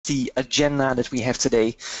the agenda that we have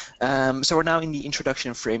today. So we're now in the introduction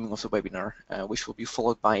and framing of the webinar, which will be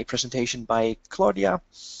followed by a presentation by Claudia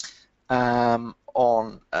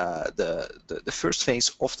on the first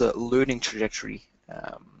phase of the learning trajectory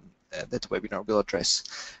that the webinar will address.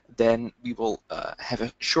 Then we will have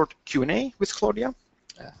a short Q&A with Claudia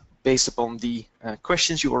based upon the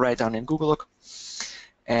questions you will write down in Google Doc,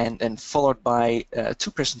 and then followed by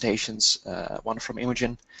two presentations, one from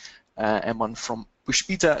Imogen and one from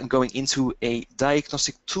Pushpita, going into a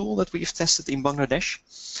diagnostic tool that we've tested in Bangladesh.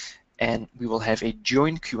 And we will have a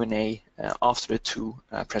joint Q&A after the two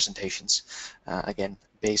presentations, again,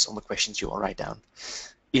 based on the questions you will write down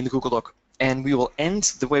in the Google Doc. And we will end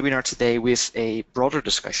the webinar today with a broader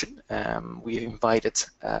discussion. We invited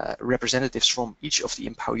representatives from each of the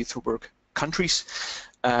Empower Youth for Work countries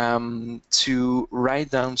to write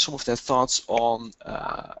down some of their thoughts on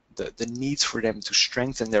the needs for them to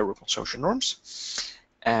strengthen their work on social norms,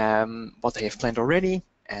 what they have planned already,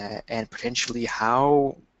 and potentially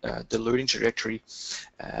how the learning trajectory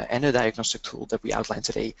and the diagnostic tool that we outlined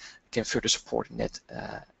today can further support in that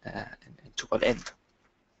and to what end.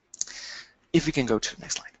 If we can go to the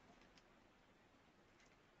next slide.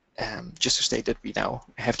 Just to state that we now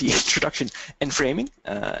have the introduction and framing,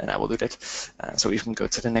 and I will do that. So we can go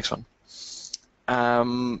to the next one.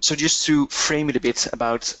 So just to frame it a bit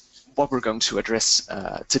about what we're going to address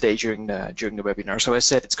today during the webinar. So as I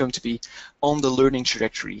said, it's going to be on the learning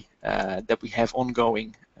trajectory that we have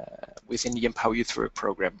ongoing within the Empower Youth for Work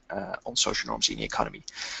program on social norms in the economy.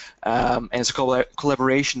 And it's a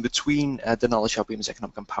collaboration between the Knowledge Hub Women's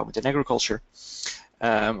Economic Empowerment and Agriculture,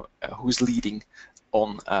 who's leading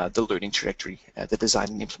on the learning trajectory, the design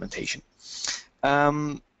and implementation.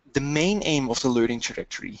 The main aim of the learning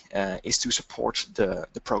trajectory is to support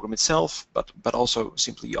the program itself, but also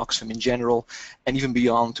simply Oxfam in general, and even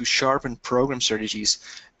beyond, to sharpen program strategies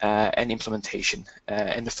and implementation.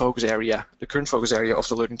 And the focus area, the current focus area of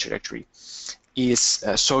the learning trajectory is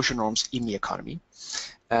social norms in the economy.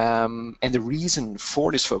 And the reason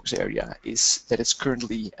for this focus area is that it's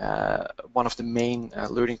currently one of the main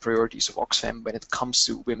learning priorities of Oxfam when it comes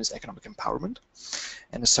to women's economic empowerment.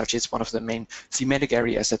 And as such, it's one of the main thematic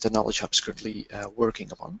areas that the Knowledge Hub is currently working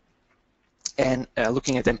upon. And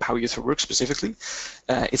looking at Empower Youth for Work specifically,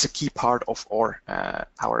 it's a key part of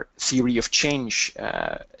our theory of change,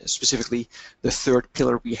 specifically the third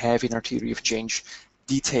pillar we have in our theory of change,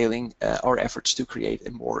 detailing our efforts to create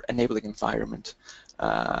a more enabling environment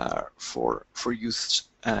for youth's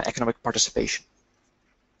economic participation.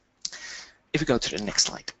 If we go to the next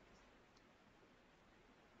slide.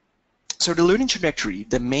 So the learning trajectory,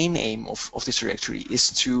 the main aim of this trajectory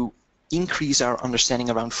is to increase our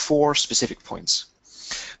understanding around four specific points.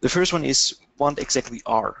 The first one is what exactly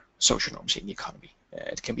are social norms in the economy.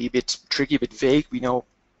 It can be a bit tricky, a bit vague. We know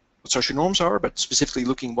what social norms are, but specifically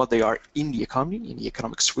looking what they are in the economy, in the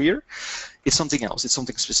economic sphere, it's something else, it's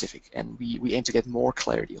something specific, and we aim to get more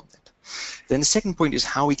clarity on that. Then the second point is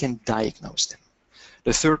how we can diagnose them.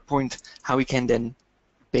 The third point, how we can then,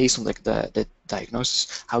 based on the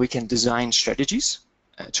diagnosis, how we can design strategies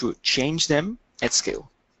to change them at scale.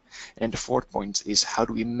 And the fourth point is how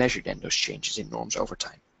do we measure then those changes in norms over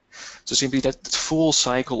time. So simply that full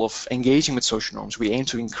cycle of engaging with social norms, we aim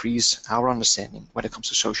to increase our understanding when it comes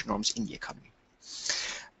to social norms in the economy.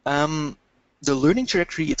 The learning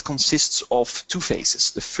trajectory, it consists of two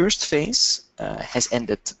phases. The first phase has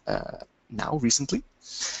ended now recently,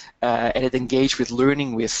 and it engaged with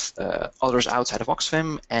learning with others outside of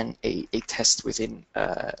Oxfam and a test within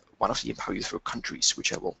one of the Empower Youth for Work countries,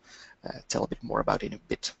 which I will tell a bit more about in a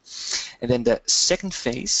bit. And then the second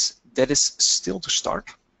phase, that is still to start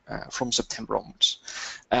from September onwards.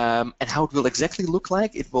 And how it will exactly look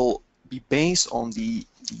like, it will be based on the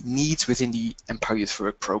needs within the Empower Youth for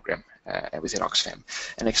Work program within Oxfam.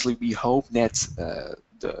 And actually we hope that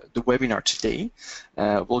the webinar today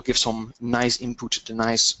will give some nice input, the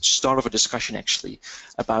nice start of a discussion actually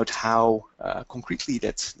about how concretely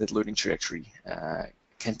that learning trajectory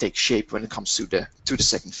can take shape when it comes to the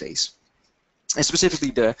second phase. And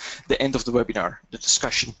specifically the end of the webinar, the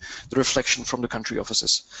discussion, the reflection from the country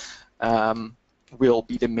offices will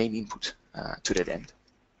be the main input to that end.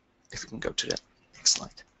 If we can go to the next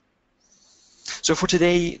slide. So for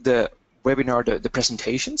today, the webinar, the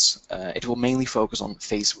presentations, it will mainly focus on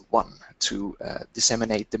phase one to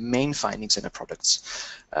disseminate the main findings and the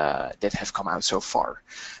products that have come out so far.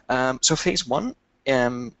 So phase one,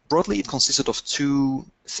 broadly it consisted of two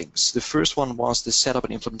things. The first one was the setup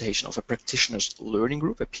and implementation of a practitioners learning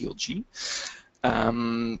group, a PLG,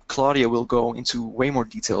 Claudia will go into way more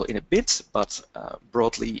detail in a bit, but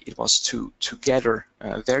broadly it was to gather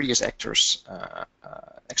various actors,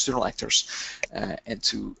 external actors, and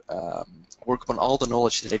to work upon all the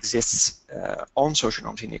knowledge that exists on social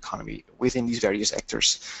norms in the economy within these various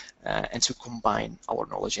actors, and to combine our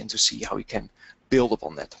knowledge and to see how we can build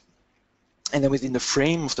upon that. And then within the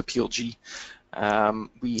frame of the PLG,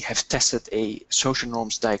 we have tested a social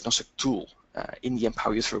norms diagnostic tool in the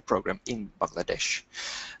Empower Youth for Work program in Bangladesh.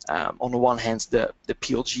 On the one hand, the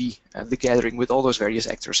PLG, the gathering with all those various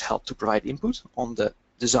actors, helped to provide input on the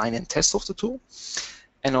design and test of the tool.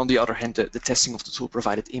 And on the other hand, the testing of the tool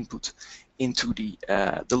provided input into the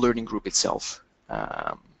learning group itself.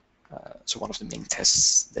 So one of the main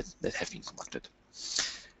tests that have been conducted.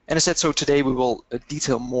 And as I said, so today we will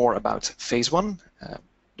detail more about phase 1,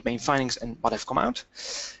 the main findings and what have come out.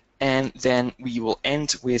 And then we will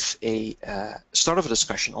end with a start of a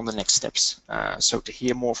discussion on the next steps. So to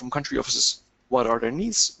hear more from country offices, what are their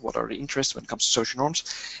needs, what are the interests when it comes to social norms,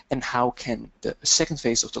 and how can the second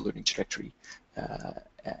phase of the learning trajectory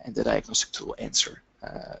and the diagnostic tool answer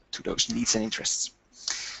to those needs and interests.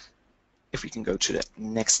 If we can go to the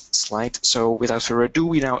next slide. So without further ado,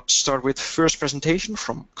 we now start with first presentation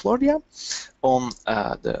from Claudia on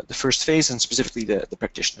the first phase, and specifically the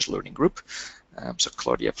practitioners learning group. So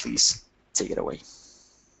Claudia, please take it away.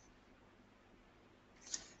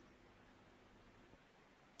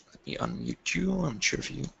 Let me unmute you. I'm not sure if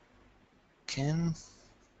you can.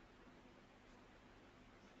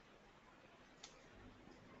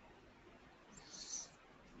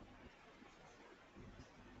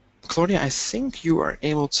 Claudia, I think you are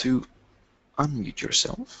able to unmute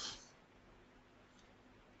yourself.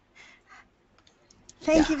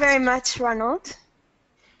 Thank you very much, Ronald.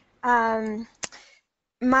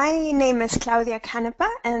 My name is Claudia Canepa,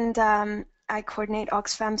 and I coordinate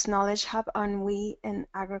Oxfam's Knowledge Hub on We in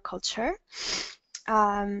Agriculture.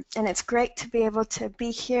 And it's great to be able to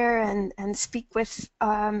be here and speak with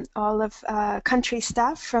all of country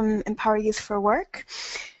staff from Empower Youth for Work.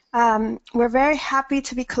 We're very happy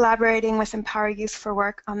to be collaborating with Empower Youth for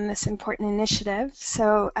Work on this important initiative.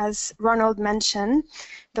 So as Ronald mentioned,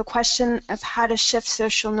 the question of how to shift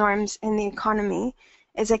social norms in the economy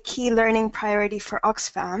is a key learning priority for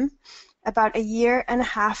Oxfam. About a year and a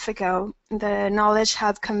half ago, the Knowledge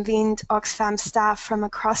Hub convened Oxfam staff from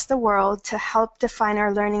across the world to help define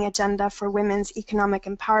our learning agenda for women's economic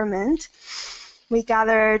empowerment. We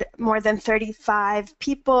gathered more than 35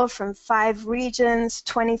 people from 5 regions,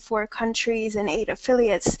 24 countries, and 8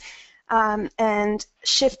 affiliates. And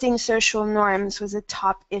shifting social norms was a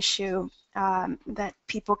top issue that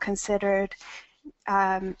people considered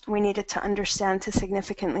we needed to understand to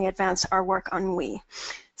significantly advance our work on We.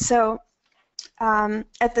 So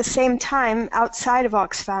at the same time, outside of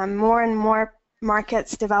Oxfam, more and more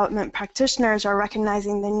markets development practitioners are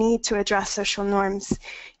recognizing the need to address social norms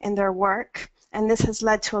in their work. And this has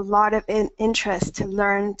led to a lot of interest to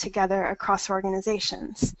learn together across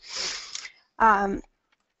organizations.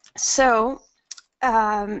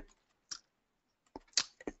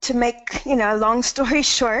 To make a long story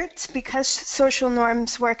short, because social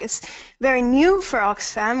norms work is very new for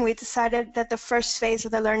Oxfam, we decided that the first phase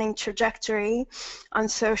of the learning trajectory on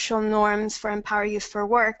social norms for Empower Youth for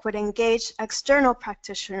Work would engage external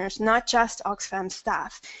practitioners, not just Oxfam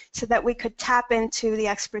staff, so that we could tap into the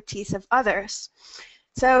expertise of others.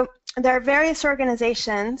 So there are various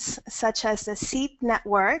organizations, such as the SEEP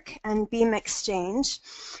Network and Beam Exchange,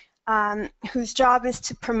 whose job is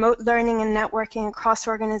to promote learning and networking across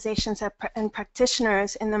organizations and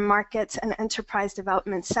practitioners in the markets and enterprise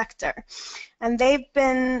development sector. And they've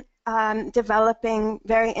been developing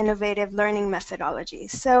very innovative learning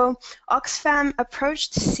methodologies. So Oxfam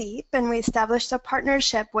approached SEEP, and we established a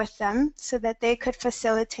partnership with them so that they could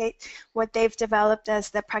facilitate what they've developed as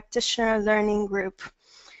the Practitioner Learning Group.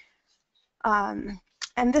 And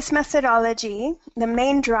this methodology, the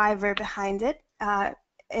main driver behind it,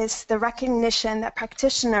 is the recognition that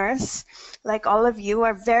practitioners, like all of you,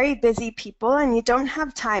 are very busy people, and you don't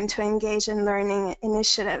have time to engage in learning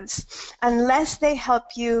initiatives unless they help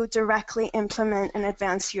you directly implement and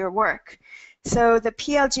advance your work. So the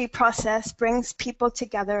PLG process brings people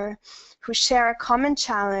together who share a common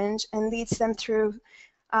challenge and leads them through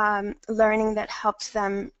learning that helps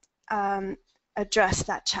them address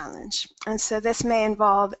that challenge. And so this may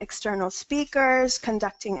involve external speakers,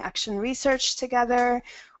 conducting action research together,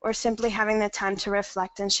 or simply having the time to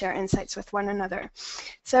reflect and share insights with one another.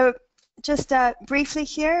 So just briefly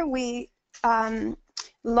here, we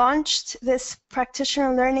launched this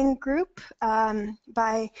practitioner learning group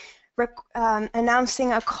by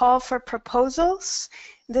announcing a call for proposals.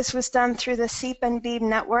 This was done through the SEEP and BEAM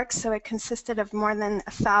network, so it consisted of more than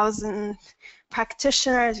 1,000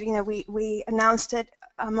 practitioners. You know, we announced it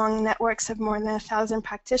among networks of more than 1,000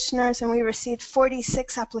 practitioners, and we received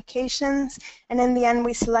 46 applications, and in the end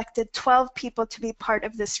we selected 12 people to be part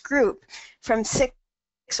of this group from 6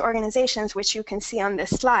 organizations, which you can see on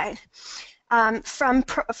this slide. From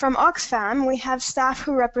Oxfam, we have staff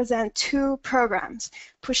who represent 2 programs,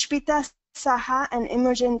 Pushpita Saha and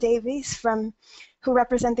Imogen Davies, who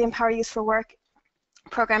represent the Empower Youth for Work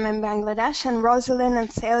program in Bangladesh, and Rosalind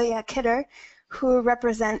and Thalia Kidder, who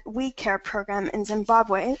represent We Care program in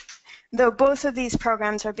Zimbabwe, though both of these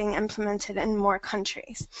programs are being implemented in more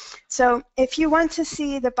countries. So if you want to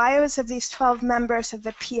see the bios of these 12 members of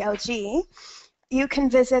the PLG, you can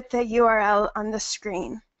visit the URL on the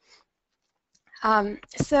screen.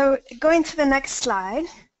 So going to the next slide,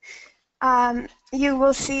 you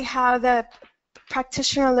will see how the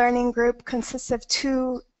practitioner learning group consists of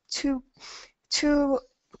two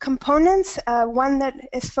components, one that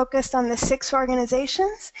is focused on the 6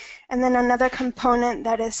 organizations, and then another component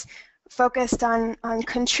that is focused on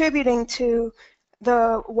contributing to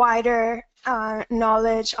the wider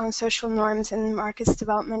knowledge on social norms in the markets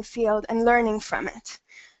development field and learning from it.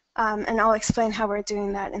 And I'll explain how we're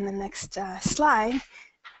doing that in the next slide.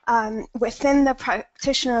 Within the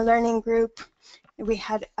practitioner learning group, we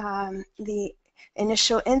had the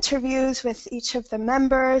initial interviews with each of the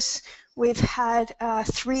members. We've had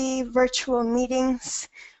 3 virtual meetings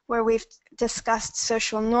where we've discussed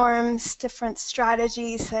social norms, different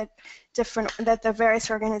strategies that the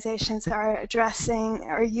various organizations are addressing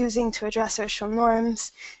or using to address social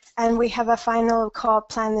norms. And we have a final call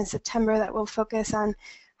planned in September that will focus on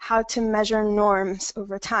how to measure norms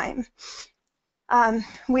over time.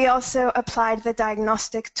 We also applied the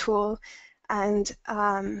diagnostic tool and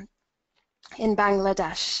in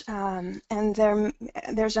Bangladesh, and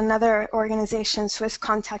there's another organization, Swiss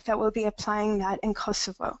Contact, that will be applying that in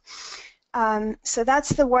Kosovo. So that's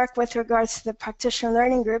the work with regards to the practitioner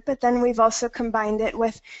learning group, but then we've also combined it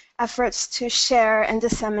with efforts to share and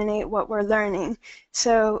disseminate what we're learning.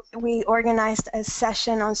 So we organized a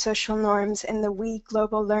session on social norms in the We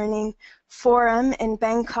Global Learning Forum in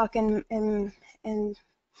Bangkok in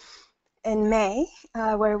May,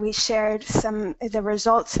 where we shared the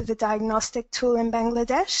results of the diagnostic tool in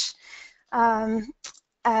Bangladesh,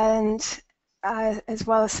 and as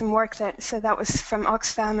well as some work that was from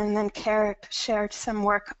Oxfam, and then CARE shared some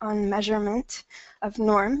work on measurement of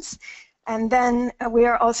norms. And then we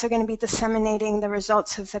are also going to be disseminating the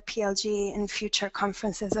results of the PLG in future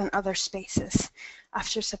conferences and other spaces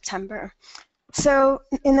after September. So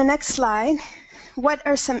in the next slide, what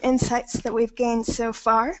are some insights that we've gained so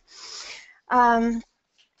far?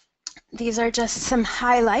 These are just some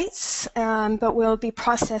highlights, but we'll be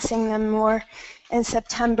processing them more in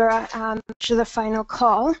September after the final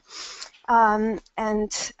call. And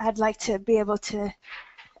I'd like to be able to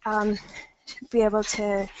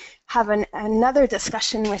have another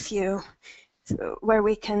discussion with you where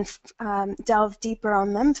we can delve deeper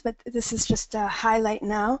on them, but this is just a highlight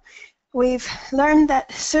now. We've learned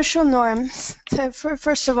that social norms, so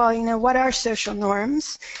first of all, what are social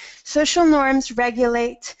norms? Social norms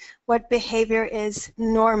regulate what behavior is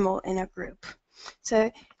normal in a group.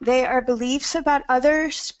 So they are beliefs about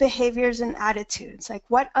others' behaviors and attitudes, like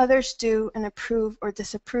what others do and approve or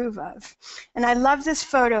disapprove of. And I love this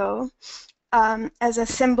photo as a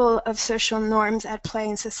symbol of social norms at play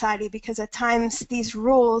in society, because at times these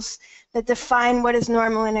rules that define what is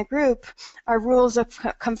normal in a group are rules of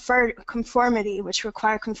conformity, which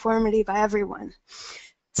require conformity by everyone.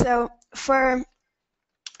 So for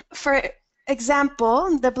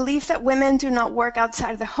example, the belief that women do not work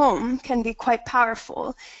outside of the home can be quite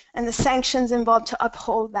powerful, and the sanctions involved to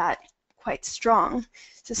uphold that quite strong.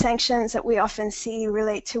 So sanctions that we often see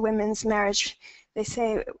relate to women's marriage. They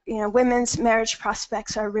say, women's marriage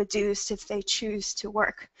prospects are reduced if they choose to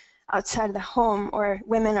work outside of the home, or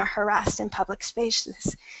women are harassed in public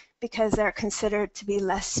spaces because they're considered to be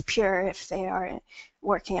less pure if they are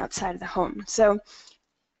working outside of the home. So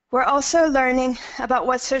we're also learning about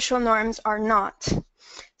what social norms are not.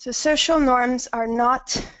 So social norms are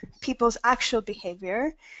not people's actual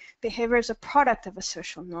behavior. Behavior is a product of a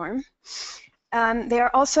social norm. They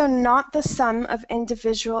are also not the sum of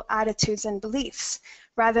individual attitudes and beliefs.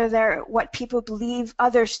 Rather, they're what people believe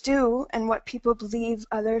others do and what people believe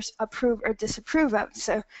others approve or disapprove of.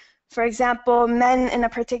 So, for example, men in a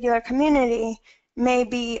particular community may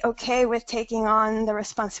be okay with taking on the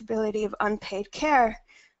responsibility of unpaid care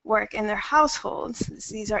work in their households.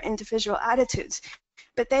 These are individual attitudes.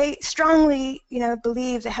 But they strongly,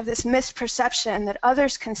 believe they have this misperception that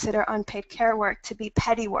others consider unpaid care work to be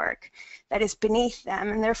petty work that is beneath them,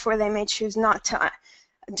 and therefore they may choose not to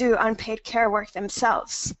do unpaid care work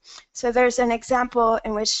themselves. So there's an example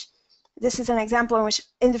in which, this is an example in which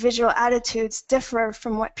individual attitudes differ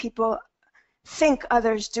from what people think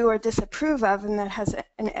others do or disapprove of, and that has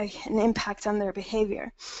an impact on their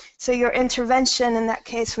behavior. So your intervention in that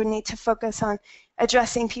case would need to focus on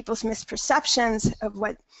addressing people's misperceptions of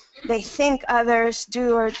what they think others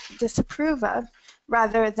do or disapprove of,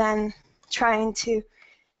 rather than trying to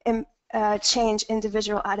change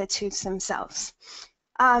individual attitudes themselves.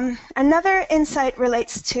 Another insight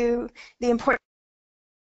relates to the importance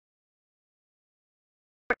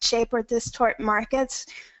of shape or distort markets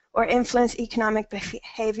or influence economic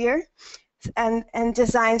behavior and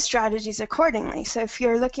design strategies accordingly. So if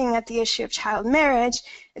you're looking at the issue of child marriage,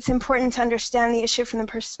 it's important to understand the issue from the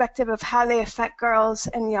perspective of how they affect girls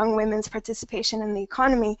and young women's participation in the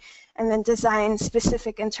economy, and then design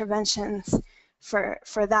specific interventions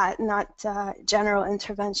for that, not general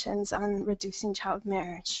interventions on reducing child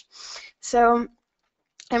marriage. So,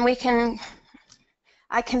 and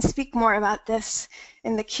I can speak more about this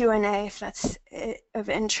in the Q&A if that's of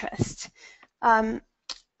interest.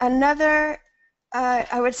 Another,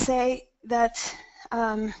 I would say that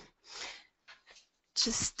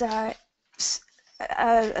just a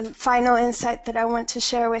final insight that I want to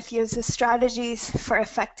share with you is the strategies for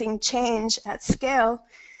affecting change at scale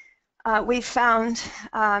we found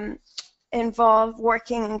involve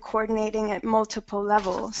working and coordinating at multiple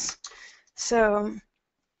levels. So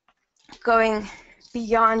going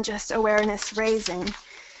beyond just awareness raising,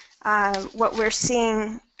 what we're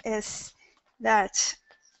seeing is that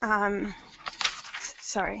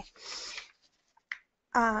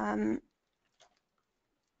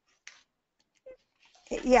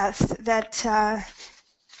yes, that,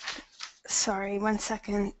 sorry, one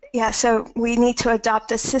second. Yeah, so we need to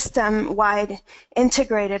adopt a system-wide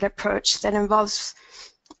integrated approach that involves,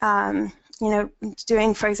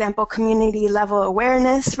 doing, for example, community-level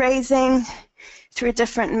awareness raising through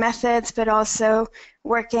different methods, but also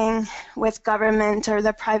working with government or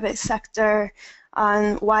the private sector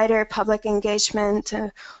on wider public engagement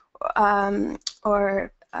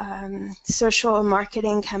or social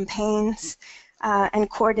marketing campaigns, and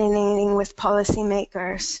coordinating with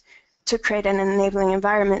policymakers to create an enabling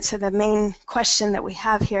environment. So the main question that we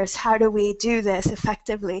have here is, how do we do this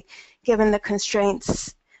effectively given the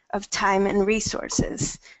constraints of time and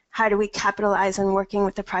resources? How do we capitalize on working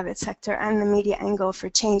with the private sector and the media angle for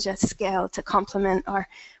change at scale to complement our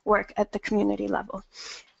work at the community level?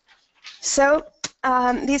 So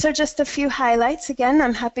these are just a few highlights. Again,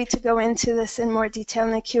 I'm happy to go into this in more detail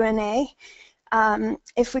in the Q&A.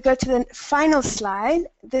 If we go to the final slide,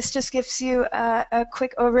 this just gives you a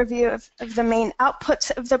quick overview of the main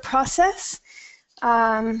outputs of the process.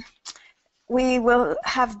 We will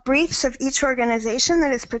have briefs of each organization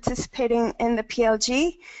that is participating in the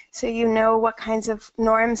PLG, so you know what kinds of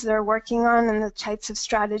norms they're working on and the types of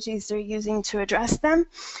strategies they're using to address them.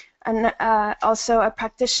 And also a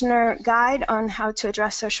practitioner guide on how to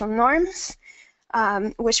address social norms,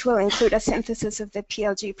 which will include a synthesis of the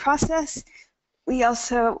PLG process. We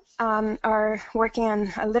also are working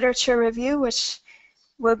on a literature review, which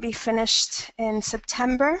will be finished in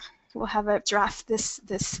September. We'll have a draft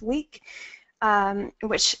this week,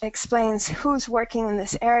 which explains who's working in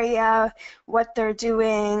this area, what they're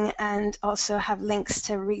doing, and also have links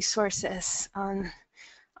to resources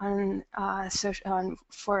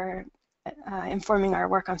for informing our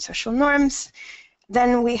work on social norms.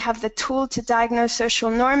 Then we have the tool to diagnose social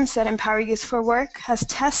norms that Empower Youth for Work has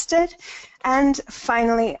tested. And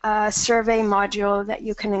finally, a survey module that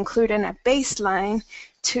you can include in a baseline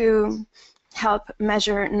to help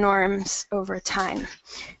measure norms over time.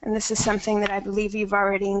 And this is something that I believe you've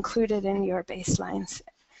already included in your baselines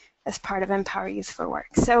as part of Empower Youth for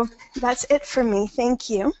Work. So that's it for me. Thank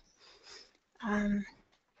you.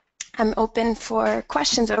 I'm open for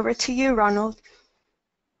questions. Over to you, Ronald.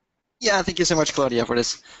 Yeah, thank you so much, Claudia, for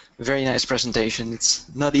this very nice presentation. It's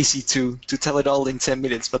not easy to tell it all in 10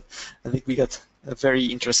 minutes, but I think we got a very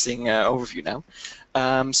interesting overview now.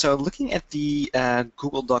 So looking at the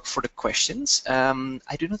Google Doc for the questions,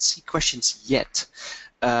 I do not see questions yet.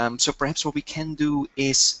 So perhaps what we can do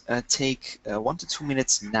is take 1 to 2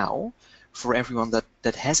 minutes now for everyone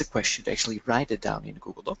that has a question to actually write it down in the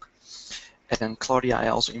Google Doc. And then Claudia, I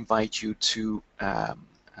also invite you to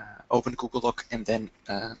open Google Doc and then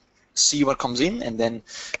see what comes in, and then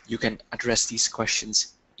you can address these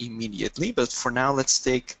questions immediately. But for now, let's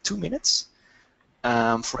take 2 minutes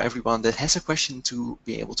for everyone that has a question to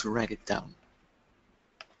be able to write it down.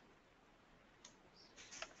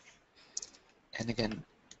 And again,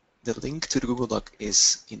 the link to the Google Doc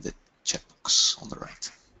is in the chat box on the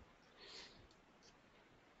right.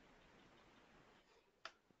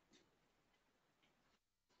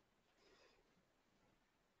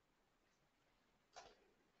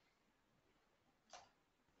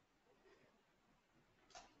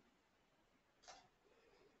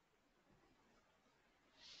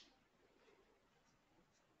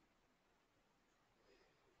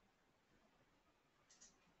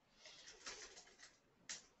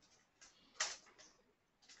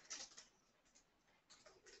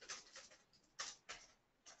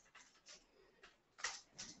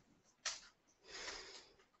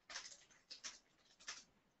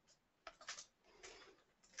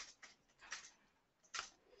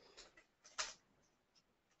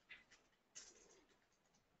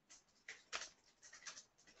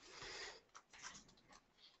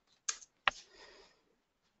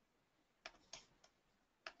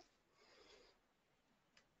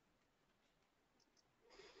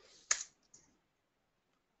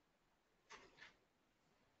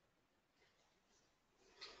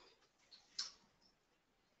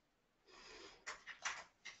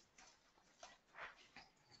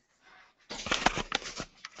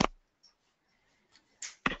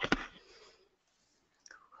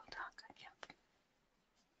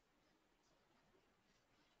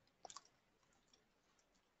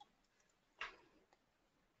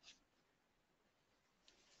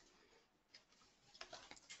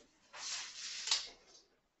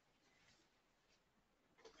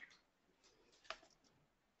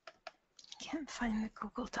 Can't find the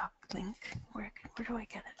Google Doc link. Where do I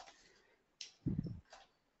get it?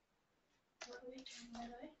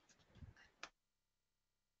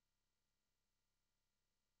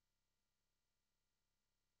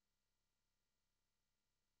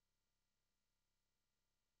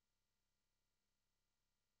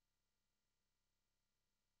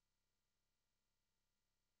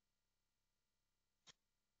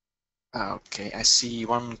 Okay, I see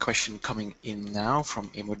one question coming in now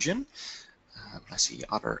from Imogen. I see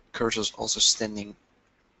other cursors also standing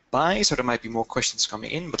by, so there might be more questions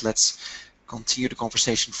coming in, but let's continue the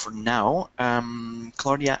conversation for now.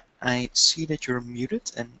 Claudia, I see that you're muted,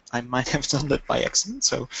 and I might have done that by accident,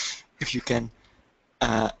 so if you can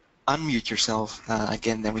unmute yourself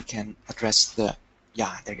again, then we can address the,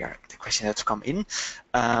 there you are, the question that's come in.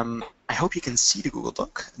 I hope you can see the Google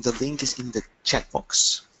Doc. The link is in the chat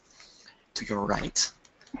box to your right,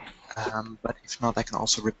 but if not, I can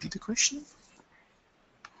also repeat the question.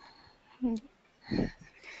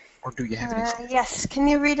 Or do you have any? Yes, can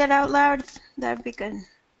you read it out loud? That'd be good.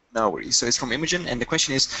 No worries. So it's from Imogen, and the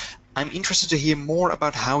question is, I'm interested to hear more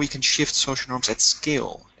about how we can shift social norms at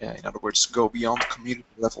scale. In other words, go beyond community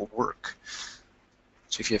level work.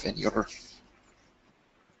 So if you have any other.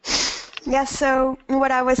 Yeah, so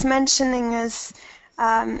what I was mentioning is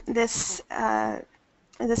this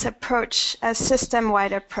approach, a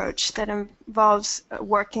system-wide approach that involves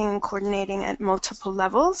working and coordinating at multiple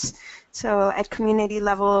levels. So at community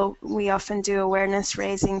level, we often do awareness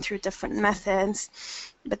raising through different methods,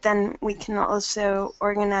 but then we can also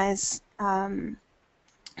organize,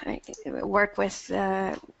 work with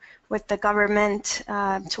the government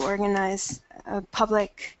to organize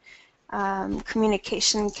public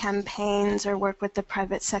communication campaigns, or work with the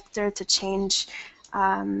private sector to change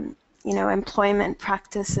employment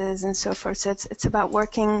practices and so forth. So it's about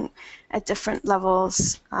working at different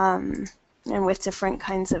levels and with different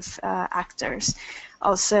kinds of actors.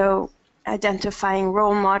 Also identifying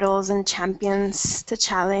role models and champions to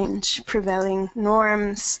challenge prevailing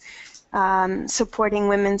norms, supporting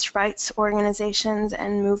women's rights organizations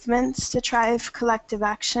and movements to drive collective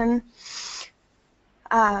action.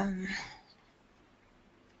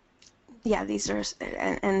 These are,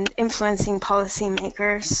 and influencing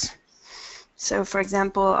policymakers. So, for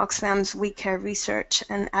example, Oxfam's We Care research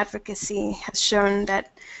and advocacy has shown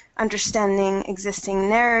that understanding existing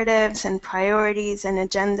narratives and priorities and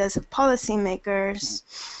agendas of policymakers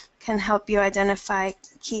can help you identify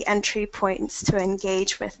key entry points to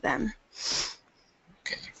engage with them.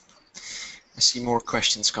 Okay. I see more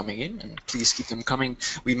questions coming in, and please keep them coming.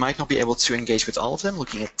 We might not be able to engage with all of them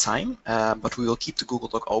looking at time, but we will keep the Google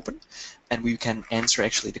Doc open, and we can answer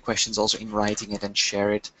actually the questions also in writing it and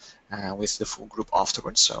share it with the full group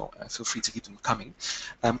afterwards, so feel free to keep them coming.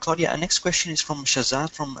 Claudia, our next question is from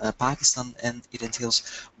Shahzad from Pakistan, and it entails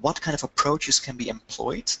what kind of approaches can be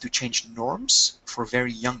employed to change norms for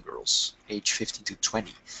very young girls, age 15 to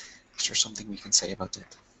 20? Is there something we can say about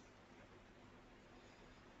that?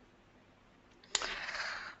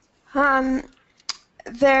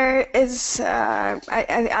 There is,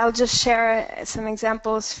 I'll just share some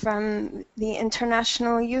examples from the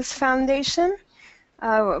International Youth Foundation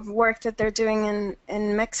of work that they're doing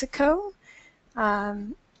in Mexico.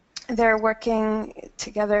 They're working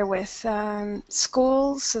together with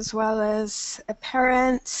schools as well as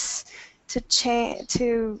parents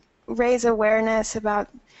to raise awareness about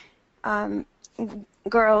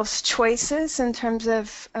girls' choices in terms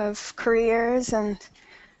of careers, and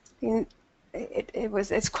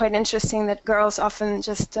it's quite interesting that girls often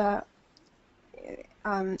just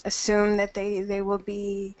assume that they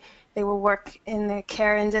will work in the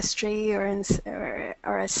care industry or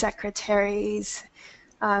as secretaries,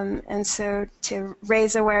 and so to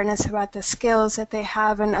raise awareness about the skills that they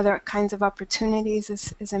have and other kinds of opportunities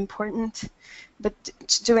is important. But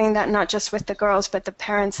doing that not just with the girls, but the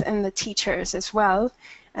parents and the teachers as well,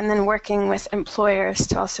 and then working with employers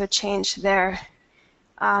to also change their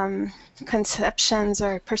conceptions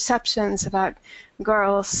or perceptions about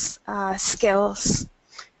girls' skills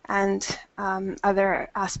and other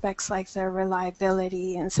aspects like their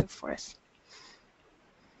reliability and so forth.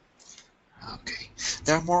 Okay,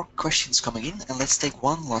 there are more questions coming in, and let's take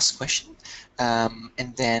one last question,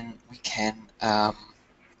 and then we can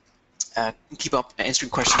keep up answering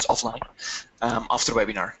questions offline after the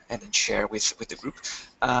webinar, and then share with the group.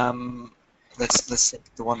 Let's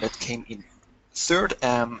take the one that came in third,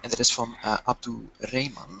 and that is from Abdu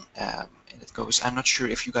Rehman, and it goes, I'm not sure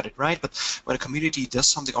if you got it right, but when a community does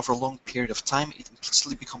something over a long period of time, it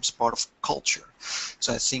implicitly becomes part of culture.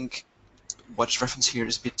 So I think what's referenced here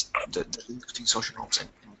is a bit the link between social norms and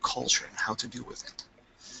culture and how to deal with it.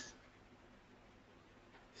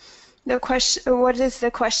 The question, what is the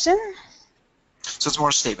question? So it's more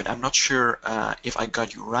a statement. I'm not sure if I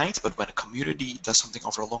got you right, but when a community does something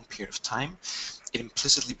over a long period of time, it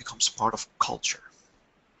implicitly becomes part of culture.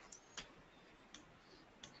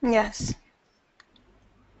 Yes.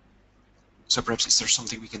 So perhaps is there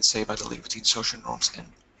something we can say about the link between social norms and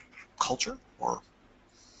culture, or?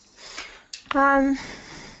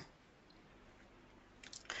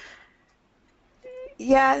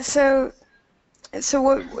 Yeah, so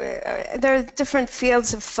there are different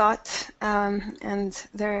fields of thought, and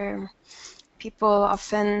people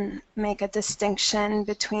often make a distinction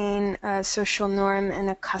between a social norm and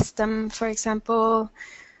a custom, for example.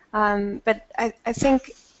 But I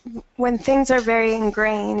think when things are very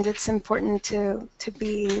ingrained, it's important to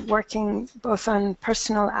be working both on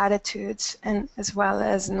personal attitudes and as well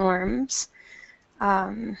as norms,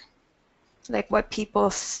 like what people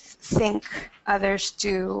think others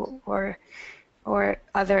do or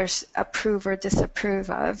others approve or disapprove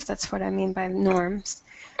of. That's what I mean by norms.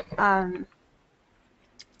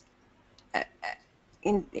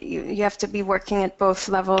 You have to be working at both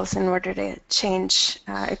levels in order to change,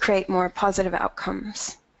 create more positive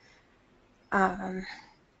outcomes. Okay,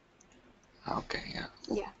 yeah.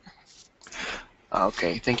 Yeah.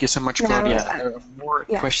 Okay, thank you so much, Claudia. There are more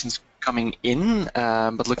yeah. questions coming in,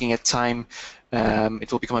 but looking at time,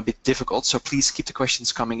 it will become a bit difficult. So please keep the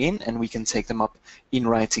questions coming in, and we can take them up in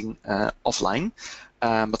writing offline.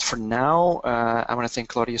 But for now, I want to thank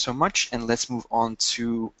Claudia so much, and let's move on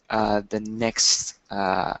to the next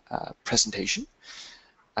presentation.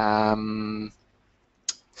 And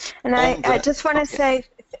I just want to say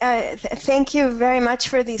thank you very much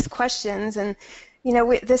for these questions. And you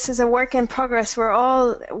know, this is a work in progress. We're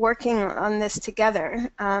all working on this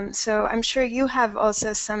together. So I'm sure you have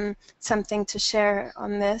also something to share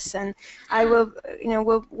on this, and I will, you know,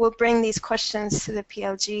 we'll bring these questions to the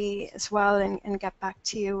PLG as well and get back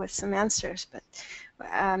to you with some answers. But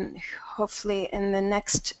hopefully, in the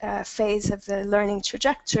next phase of the learning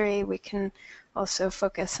trajectory, we can also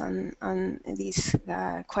focus on these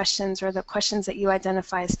questions, or the questions that you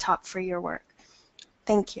identify as top for your work.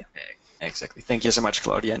 Thank you. Exactly. Thank you so much,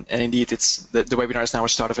 Claudia. And indeed, it's the webinar is now a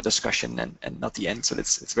start of a discussion and not the end. So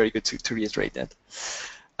it's very good to reiterate that.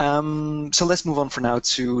 So let's move on for now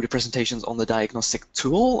to the presentations on the diagnostic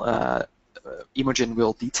tool. Imogen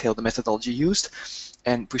will detail the methodology used,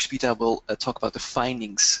 and Pushpita will talk about the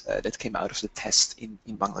findings that came out of the test in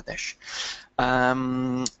Bangladesh.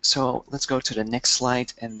 So let's go to the next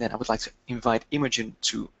slide, and then I would like to invite Imogen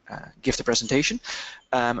to give the presentation.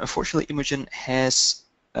 Unfortunately, Imogen has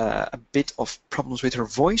a bit of problems with her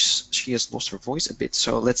voice. She has lost her voice a bit,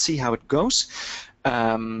 so let's see how it goes.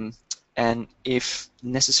 And if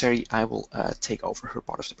necessary, I will take over her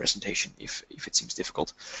part of the presentation if it seems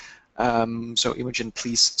difficult. So Imogen,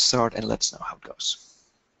 please start and let us know how it goes.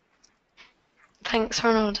 Thanks,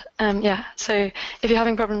 Ronald. Yeah, so if you're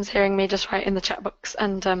having problems hearing me, just write in the chat box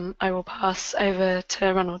and I will pass over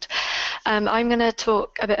to Ronald. I'm going to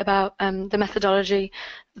talk a bit about the methodology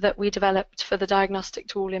that we developed for the diagnostic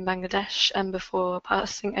tool in Bangladesh before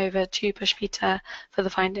passing over to Pushpita for the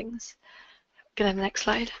findings. Go to the next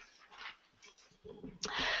slide.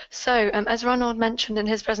 So, as Ronald mentioned in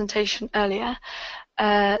his presentation earlier,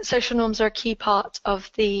 social norms are a key part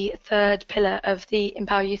of the third pillar of the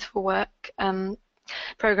Empower Youth for Work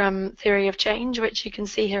program theory of change, which you can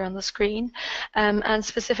see here on the screen, and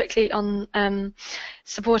specifically on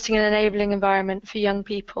supporting an enabling environment for young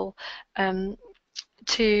people for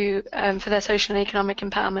their social and economic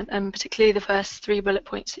empowerment, and particularly the first 3 bullet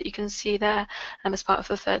points that you can see there as part of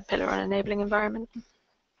the third pillar on enabling environment.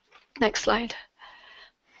 Next slide.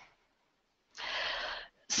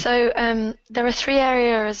 So there are 3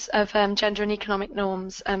 areas of gender and economic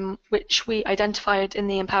norms which we identified in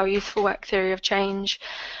the Empower Youth for Work theory of change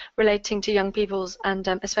relating to young people's and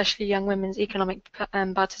especially young women's economic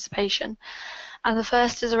participation. And the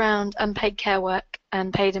first is around unpaid care work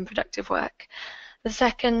and paid and productive work. The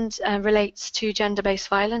second relates to gender-based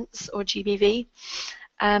violence, or GBV.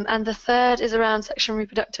 And the third is around sexual and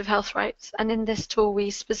reproductive health rights. And in this tool,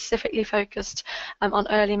 we specifically focused on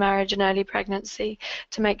early marriage and early pregnancy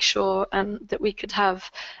to make sure that we could have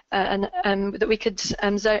zone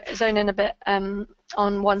in a bit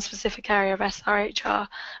on one specific area of SRHR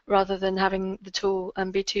rather than having the tool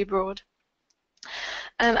be too broad.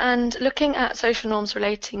 And looking at social norms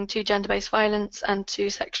relating to gender-based violence and to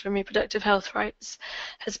sexual and reproductive health rights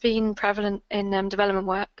has been prevalent in development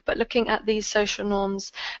work, but looking at these social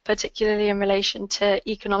norms, particularly in relation to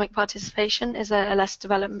economic participation, is a less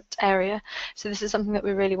developed area. So this is something that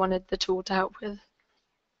we really wanted the tool to help with.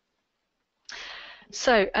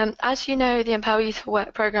 So, as you know, the Empower Youth for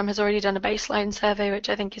Work programme has already done a baseline survey, which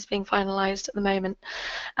I think is being finalised at the moment,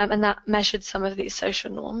 and that measured some of these social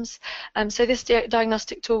norms. So this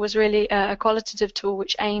diagnostic tool was really a qualitative tool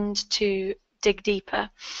which aimed to dig deeper.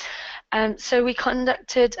 So we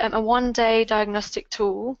conducted a 1-day diagnostic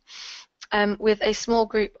tool with a small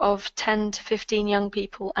group of 10 to 15 young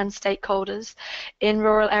people and stakeholders in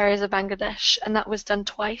rural areas of Bangladesh, and that was done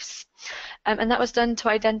twice. And that was done to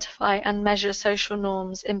identify and measure social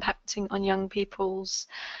norms impacting on young people's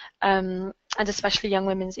and especially young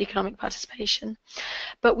women's economic participation.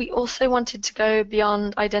 But we also wanted to go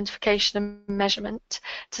beyond identification and measurement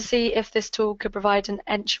to see if this tool could provide an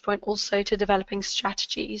entry point also to developing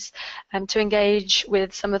strategies to engage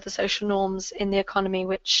with some of the social norms in the economy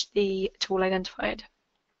which the tool identified.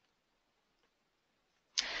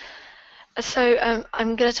 So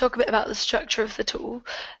I'm going to talk a bit about the structure of the tool.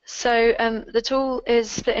 So the tool is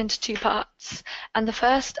split into 2 parts, and the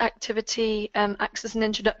first activity acts as an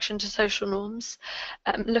introduction to social norms,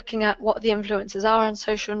 looking at what the influences are on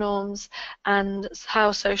social norms and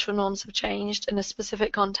how social norms have changed in a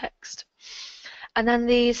specific context. And then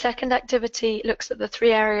the second activity looks at the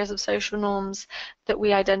 3 areas of social norms that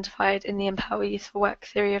we identified in the Empower Youth for Work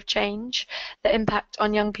theory of change that impact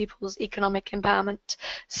on young people's economic empowerment.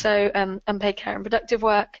 So unpaid care and productive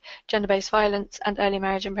work, gender-based violence, and early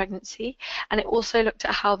marriage and pregnancy. And it also looked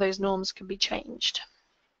at how those norms can be changed.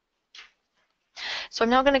 So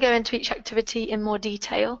I'm now going to go into each activity in more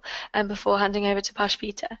detail before handing over to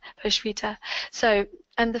Pushpita. So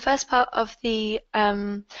the first part of the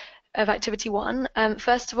of activity 1,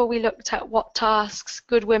 first of all we looked at what tasks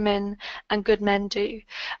good women and good men do,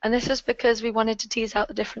 and this was because we wanted to tease out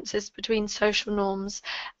the differences between social norms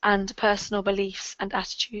and personal beliefs and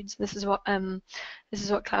attitudes. This is what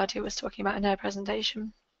Claudia was talking about in her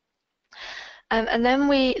presentation. And then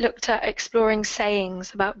we looked at exploring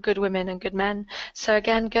sayings about good women and good men. So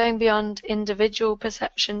again, going beyond individual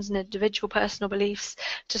perceptions and individual personal beliefs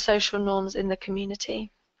to social norms in the community.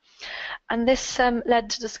 And this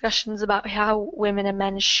led to discussions about how women and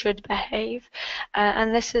men should behave.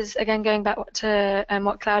 And this is, again, going back to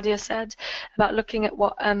what Claudia said about looking at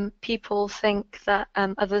what people think that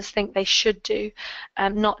others think they should do,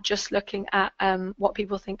 not just looking at what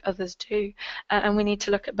people think others do. And we need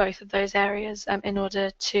to look at both of those areas in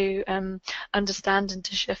order to understand and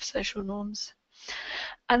to shift social norms.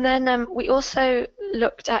 And then we also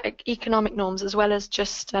looked at economic norms as well as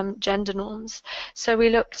just gender norms. So we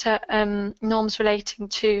looked at norms relating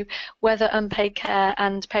to whether unpaid care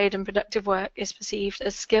and paid and productive work is perceived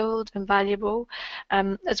as skilled and valuable,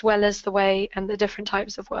 as well as the way the different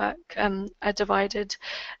types of work are divided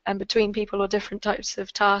between people, or different types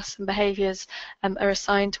of tasks and behaviours are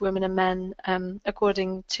assigned to women and men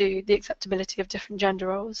according to the acceptability of different gender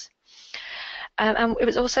roles. And it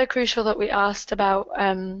was also crucial that we asked about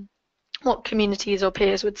what communities or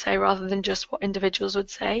peers would say rather than just what individuals would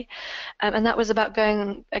say. And that was about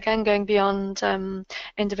going beyond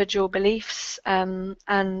individual beliefs and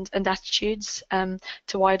attitudes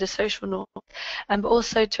to wider social norms, but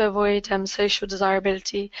also to avoid social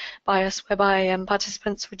desirability bias, whereby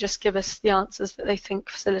participants would just give us the answers that they think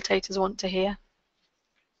facilitators want to hear.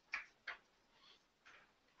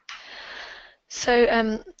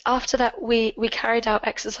 So after that, we carried out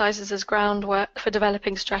exercises as groundwork for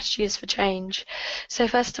developing strategies for change. So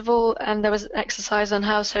first of all, there was an exercise on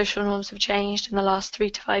how social norms have changed in the last 3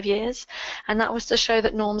 to 5 years, and that was to show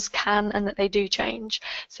that norms can and that they do change.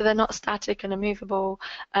 So they're not static and immovable.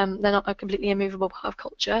 They're not a completely immovable part of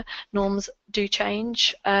culture. Norms do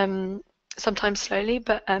change. Sometimes slowly,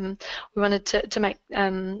 but we wanted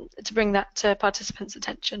to bring that to participants'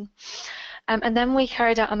 attention. And then we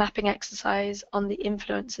carried out a mapping exercise on the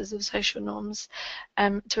influences of social norms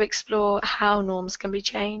to explore how norms can be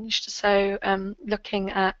changed. So looking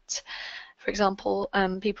at, for example,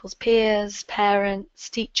 people's peers, parents,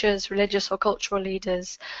 teachers, religious or cultural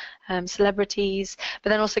leaders, celebrities, but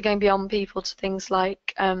then also going beyond people to things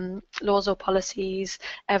like laws or policies,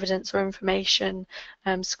 evidence or information,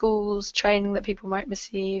 schools, training that people might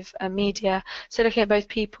receive, media. So looking at both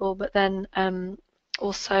people, but then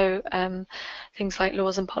also things like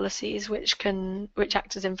laws and policies which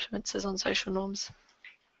act as influences on social norms.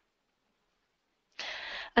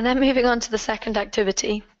 And then moving on to the second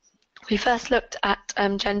activity, we first looked at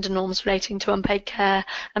gender norms relating to unpaid care,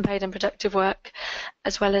 unpaid and productive work,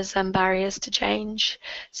 as well as barriers to change.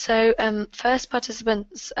 So first,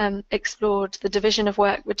 participants explored the division of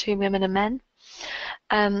work between women and men.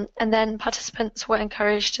 And then participants were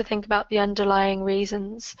encouraged to think about the underlying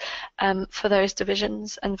reasons for those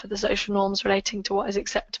divisions and for the social norms relating to what is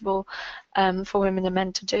acceptable for women and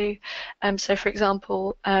men to do. So for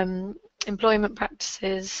example, employment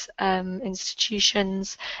practices,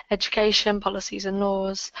 institutions, education, policies and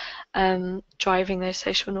laws driving those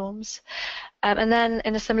social norms. And then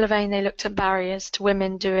in a similar vein, they looked at barriers to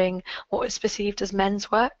women doing what was perceived as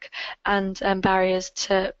men's work and barriers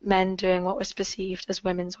to men doing what was perceived as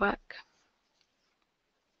women's work.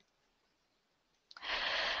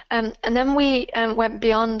 And then we went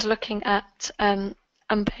beyond looking at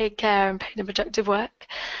unpaid care and paid and productive work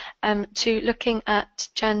to looking at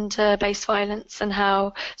gender-based violence and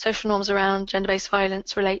how social norms around gender-based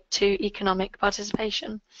violence relate to economic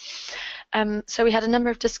participation. So we had a number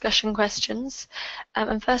of discussion questions,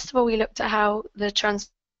 and first of all we looked at how the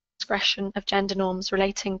transgression of gender norms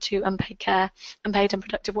relating to unpaid care, unpaid and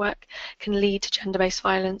productive work can lead to gender-based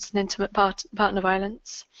violence and intimate partner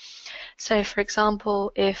violence. So for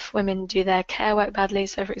example, if women do their care work badly,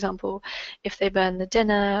 so for example, if they burn the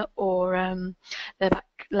dinner or they're back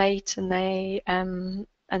late and they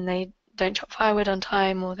don't chop firewood on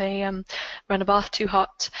time, or they run a bath too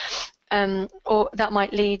hot, or that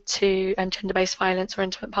might lead to gender-based violence or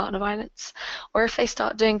intimate partner violence. Or if they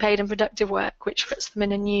start doing paid and productive work, which puts them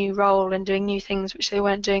in a new role and doing new things which they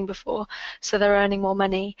weren't doing before, so they're earning more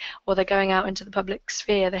money, or they're going out into the public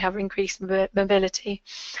sphere, they have increased mobility,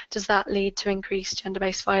 does that lead to increased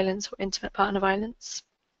gender-based violence or intimate partner violence?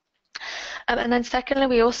 And then secondly,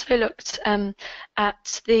 we also looked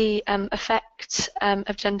at the effect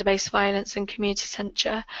of gender-based violence and community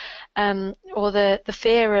censure, or the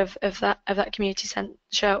fear of that community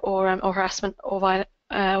censure or harassment or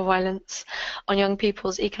violence on young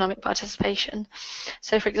people's economic participation.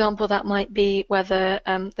 So for example, that might be whether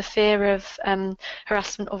the fear of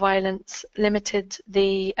harassment or violence limited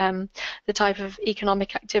the type of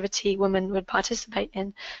economic activity women would participate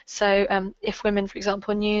in. So if women, for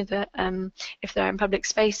example, knew that if they're in public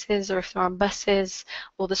spaces or if they're on buses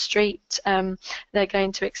or the street, they're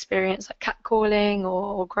going to experience like catcalling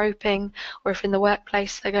or groping, or if in the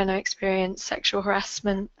workplace they're going to experience sexual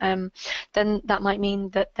harassment, then that might mean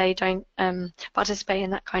that they don't participate in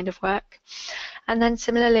that kind of work. And then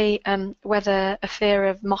similarly, whether a fear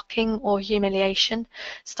of mocking or humiliation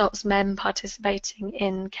stops men participating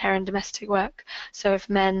in care and domestic work. So if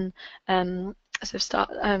men start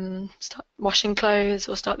washing clothes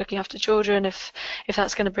or start looking after children, if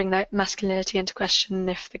that's going to bring their masculinity into question,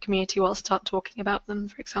 if the community will start talking about them,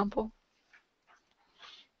 for example.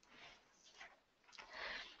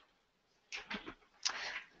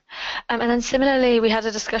 And then similarly, we had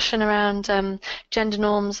a discussion around gender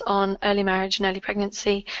norms on early marriage and early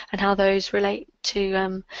pregnancy and how those relate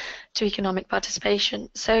to economic participation.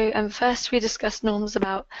 So first we discussed norms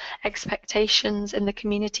about expectations in the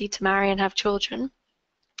community to marry and have children.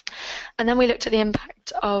 And then we looked at the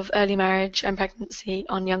impact of early marriage and pregnancy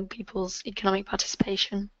on young people's economic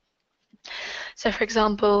participation. So, for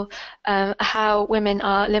example, how women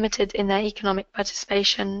are limited in their economic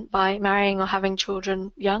participation by marrying or having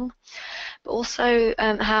children young, but also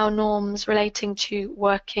how norms relating to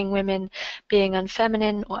working women being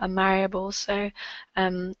unfeminine or unmarriable. So,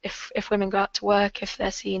 if women go out to work, if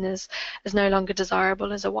they're seen as no longer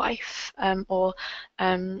desirable as a wife, or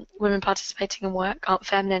women participating in work aren't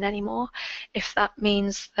feminine anymore, if that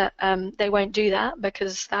means that they won't do that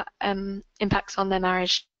because that impacts on their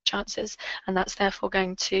marriage chances, and that's therefore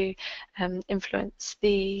going to influence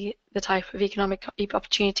the type of economic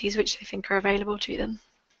opportunities which they think are available to them.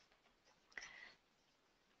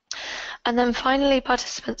 And then finally,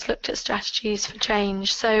 participants looked at strategies for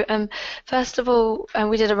change. So first of all,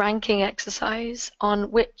 we did a ranking exercise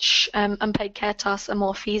on which unpaid care tasks are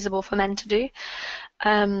more feasible for men to do,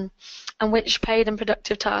 and which paid and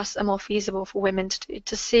productive tasks are more feasible for women to do,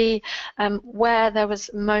 to see where there was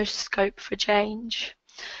most scope for change.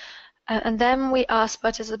 And then we asked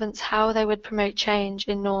participants how they would promote change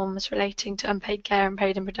in norms relating to unpaid care and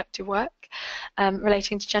paid and productive work,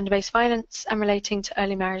 relating to gender-based violence, and relating to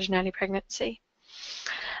early marriage and early pregnancy.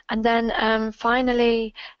 And then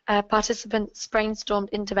finally, participants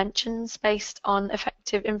brainstormed interventions based on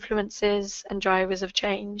effective influences and drivers of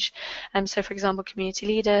change. So, for example, community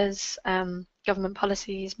leaders, government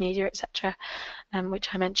policies, media, etc.,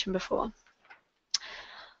 which I mentioned before.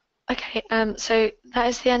 Okay, so that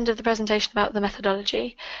is the end of the presentation about the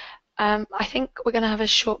methodology. I think we're going to have a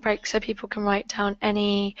short break so people can write down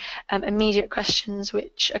any immediate questions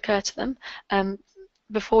which occur to them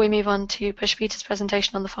before we move on to Pushpita's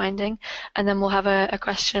presentation on the finding, and then we'll have a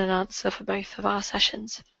question and answer for both of our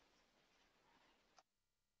sessions.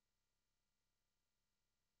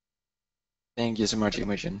 Thank you so much,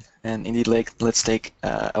 Imogen. And indeed, let's take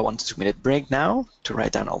a 1 to 2 minute break now to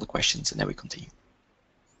write down all the questions, and then we continue.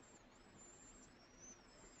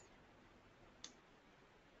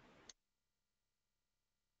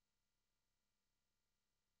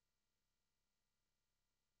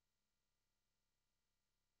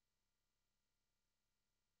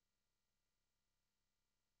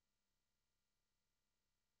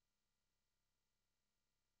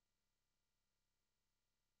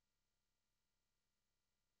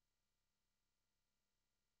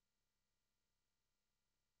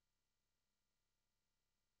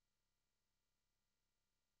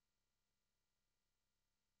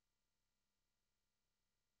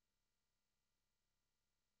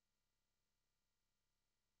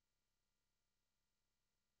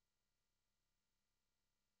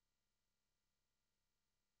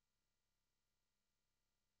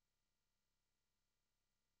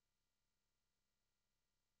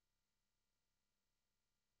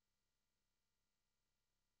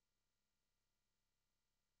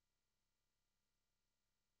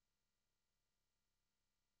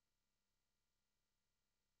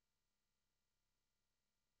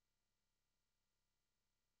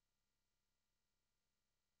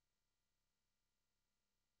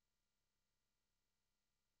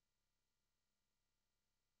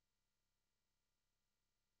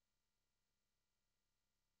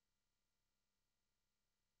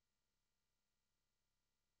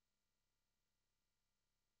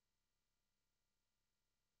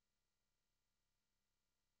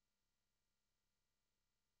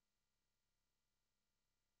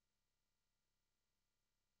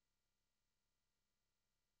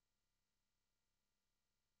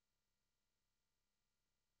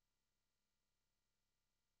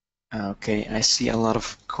 Okay, I see a lot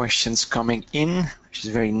of questions coming in, which is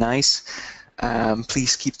very nice.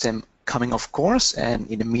 Please keep them coming, of course, and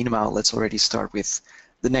in the meanwhile, let's already start with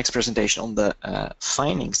the next presentation on the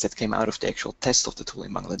findings that came out of the actual test of the tool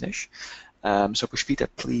in Bangladesh. So Pushpita,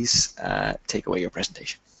 please take away your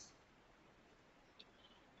presentation.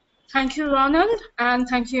 Thank you, Ronald, and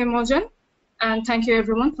thank you, Imogen, and thank you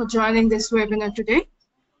everyone for joining this webinar today.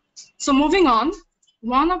 So moving on,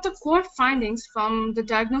 one of the core findings from the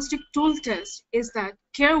diagnostic tool test is that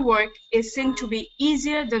care work is seen to be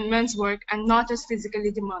easier than men's work and not as physically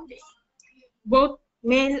demanding. Both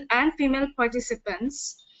male and female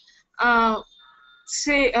participants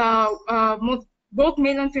both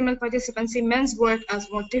male and female participants see men's work as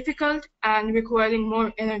more difficult and requiring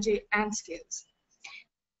more energy and skills.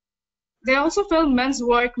 They also feel men's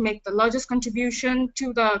work make the largest contribution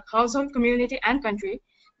to the household, community, and country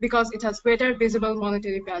because it has greater visible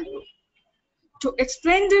monetary value. To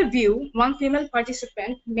explain their view, one female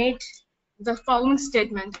participant made the following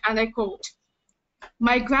statement, and I quote,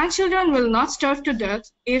 "My grandchildren will not starve to death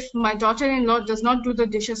if my daughter-in-law does not do the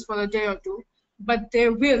dishes for a day or two, but they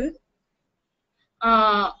will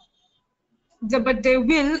but they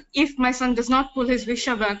will if my son does not pull his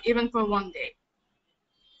Visha bag even for one day.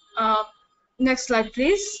 Next slide,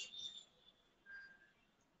 please.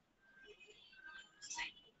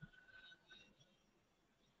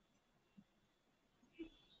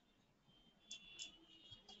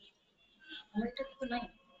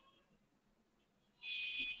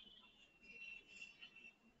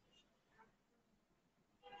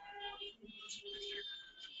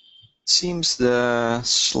 Seems the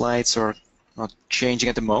slides are not changing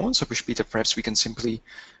at the moment, so Pushpita, perhaps we can simply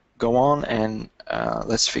go on and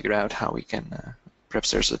let's figure out how we can,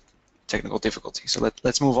 perhaps there's a technical difficulty. So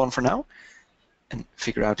let's move on for now and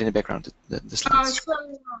figure out in the background the slides.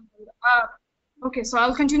 Okay, so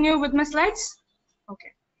I'll continue with my slides.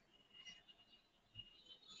 Okay.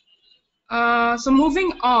 So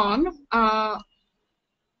moving on,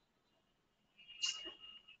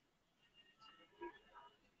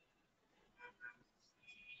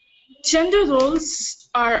 gender roles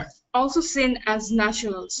are also seen as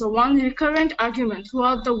natural. So one recurrent argument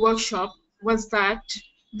throughout the workshop was that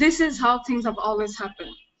this is how things have always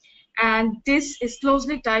happened. And this is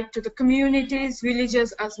closely tied to the community's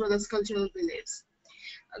religious as well as cultural beliefs.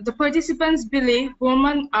 The participants believe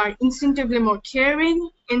women are instinctively more caring,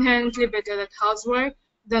 inherently better at housework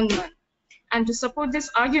than men. And to support this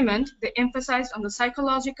argument, they emphasized on the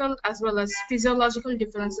psychological as well as physiological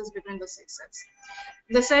differences between the sexes.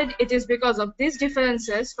 They said it is because of these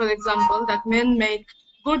differences, for example, that men make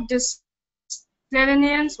good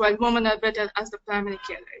disciplinarians while women are better as the primary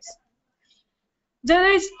carers.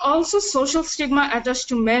 There is also social stigma attached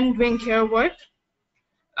to men doing care work.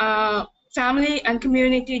 Family and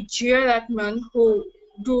community jeer at men who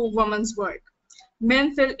do women's work.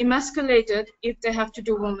 Men feel emasculated if they have to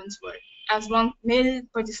do women's work. As one male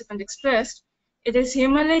participant expressed, it is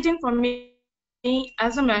humiliating for me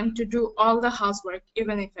as a man to do all the housework,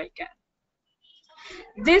 even if I can.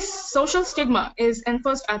 This social stigma is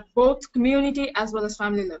enforced at both community as well as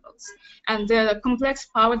family levels, and there are complex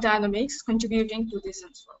power dynamics contributing to this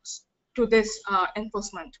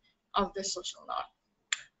enforcement of this social norm.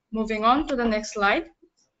 Moving on to the next slide.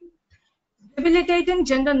 Debilitating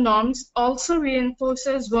gender norms also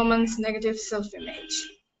reinforces women's negative self-image.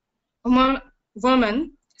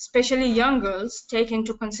 Women, especially young girls, take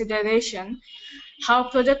into consideration how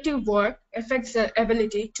productive work affects their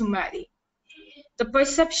ability to marry. The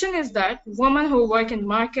perception is that women who work in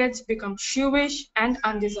markets become shrewish and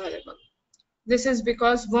undesirable. This is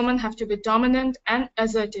because women have to be dominant and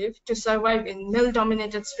assertive to survive in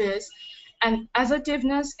male-dominated spheres, and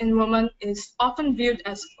assertiveness in women is often viewed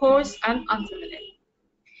as coarse and unfeminine.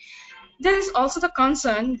 There is also the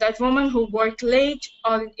concern that women who work late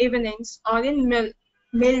or in evenings or in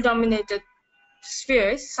male-dominated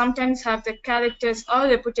spheres sometimes have their characters or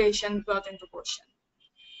reputation brought into question.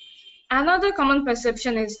 Another common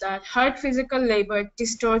perception is that hard physical labor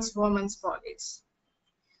distorts women's bodies.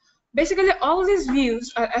 Basically, all these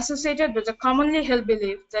views are associated with the commonly held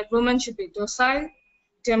belief that women should be docile,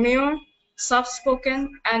 demure,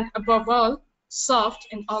 soft-spoken, and above all, soft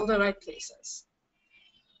in all the right places.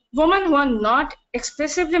 Women who are not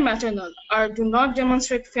expressively maternal or do not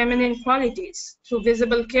demonstrate feminine qualities through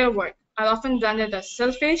visible care work are often branded as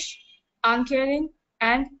selfish, uncaring,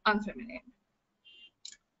 and unfeminine.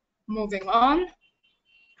 Moving on.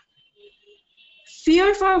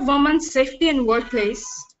 Fear for women's safety in workplace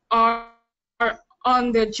or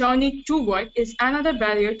on their journey to work is another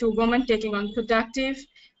barrier to women taking on productive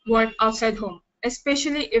work outside home,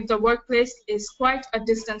 especially if the workplace is quite a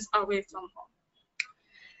distance away from home.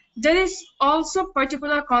 There is also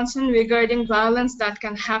particular concern regarding violence that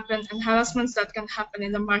can happen and harassments that can happen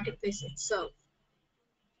in the marketplace itself.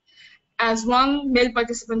 As one male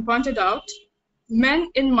participant pointed out, men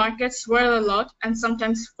in markets swear a lot and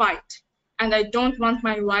sometimes fight, and I don't want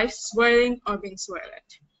my wife swearing or being swear at.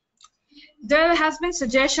 There has been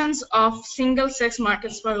suggestions of single-sex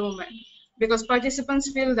markets for women because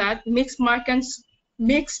participants feel that mixed markets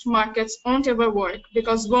won't ever work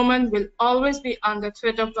because women will always be under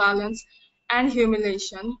threat of violence and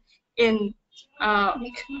humiliation in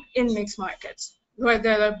mixed markets, where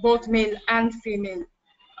there are both male and female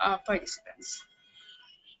participants.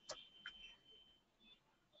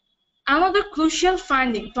 Another crucial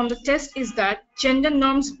finding from the test is that gender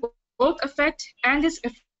norms both affect and is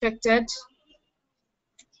affected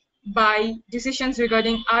by decisions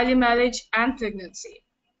regarding early marriage and pregnancy.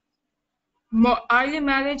 Early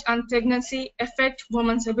marriage and pregnancy affect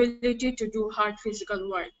women's ability to do hard physical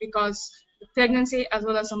work because the pregnancy as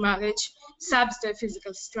well as a marriage saps their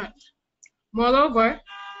physical strength. Moreover,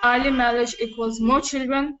 early marriage equals more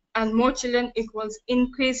children, and more children equals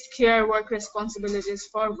increased care work responsibilities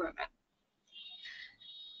for women.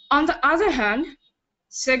 On the other hand,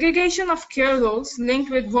 segregation of care roles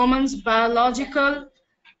linked with women's biological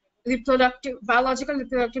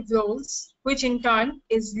reproductive roles, which in turn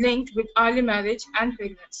is linked with early marriage and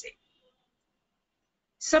pregnancy.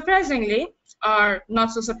 Surprisingly, or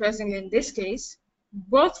not so surprisingly in this case,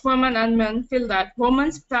 both women and men feel that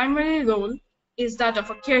women's primary role is that of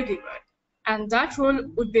a caregiver, and that role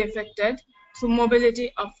would be affected through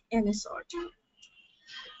mobility of any sort.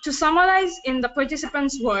 To summarize in the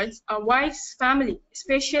participants' words, a wife's family,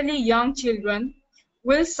 especially young children,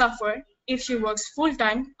 will suffer if she works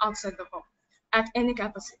full-time outside the home at any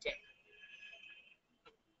capacity.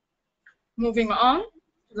 Moving on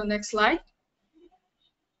to the next slide.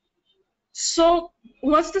 So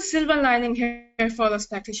what's the silver lining here for us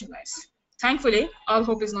practitioners? Thankfully, all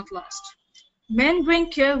hope is not lost. Men doing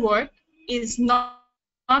care work is not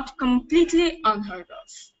completely unheard of.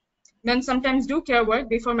 Men sometimes do care work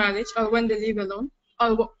before marriage or when they live alone,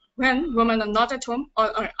 or when women are not at home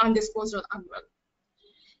or are undisposed or unwell.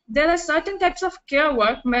 There are certain types of care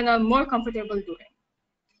work men are more comfortable doing.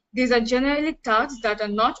 These are generally tasks that are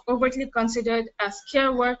not overtly considered as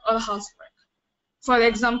care work or housework. For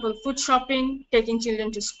example, food shopping, taking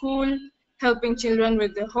children to school, helping children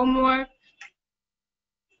with their homework,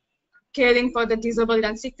 caring for the disabled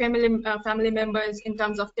and sick family members in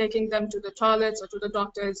terms of taking them to the toilets or to the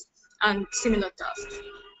doctors, and similar tasks.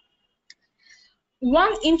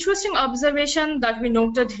 One interesting observation that we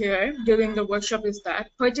noted here during the workshop is that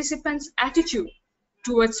participants' attitude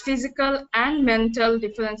towards physical and mental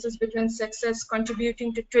differences between sexes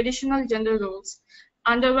contributing to traditional gender roles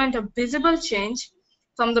underwent a visible change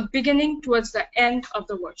from the beginning towards the end of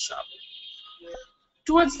the workshop.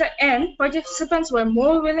 Towards the end, participants were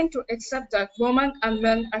more willing to accept that women and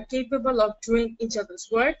men are capable of doing each other's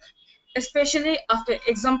work, especially after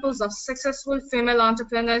examples of successful female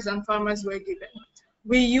entrepreneurs and farmers were given.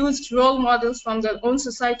 We used role models from their own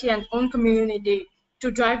society and own community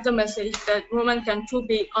to drive the message that women can too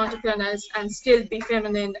be entrepreneurs and still be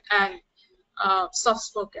feminine and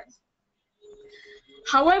soft-spoken.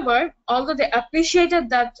 However, although they appreciated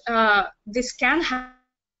that this can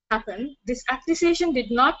happen, this appreciation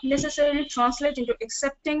did not necessarily translate into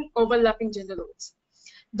accepting overlapping gender roles.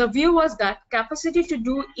 The view was that capacity to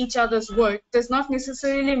do each other's work does not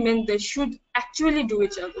necessarily mean they should actually do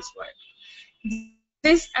each other's work.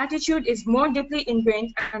 This attitude is more deeply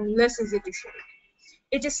ingrained and less easy to shake.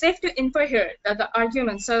 It is safe to infer here that the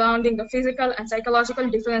arguments surrounding the physical and psychological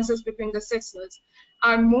differences between the sexes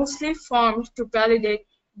are mostly formed to validate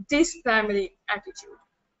this primary attitude.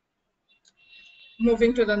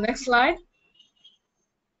 Moving to the next slide.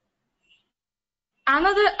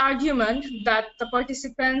 Another argument that the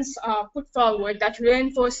participants put forward that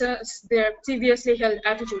reinforces their previously held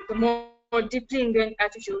attitude, the more deeply ingrained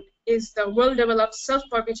attitude, is the well-developed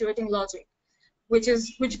self-perpetuating logic,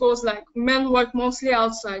 which goes like men work mostly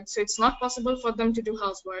outside, so it's not possible for them to do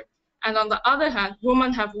housework. And on the other hand,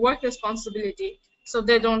 women have work responsibility, so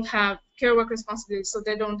they don't have care work responsibility, so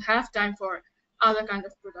they don't have time for other kind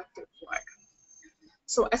of productive work.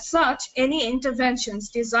 So as such, any interventions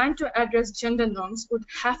designed to address gender norms would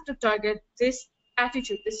have to target this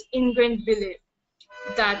attitude, this ingrained belief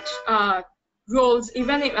that roles,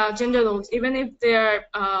 even if gender roles, even if they are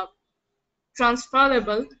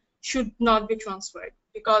transferable, should not be transferred,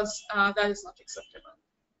 because that is not acceptable.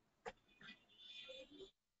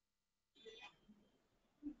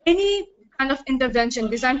 Any kind of intervention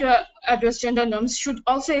designed to address gender norms should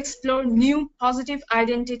also explore new positive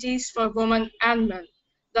identities for women and men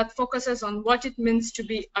that focuses on what it means to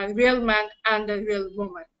be a real man and a real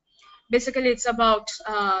woman. Basically, it's about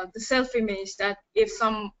the self-image, that if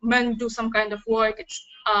some men do some kind of work, it's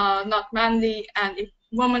not manly, and if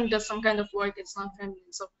woman does some kind of work, it's not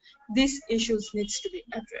feminine. So these issues needs to be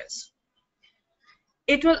addressed.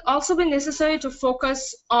 It will also be necessary to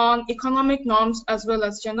focus on economic norms as well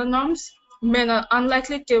as gender norms. Men are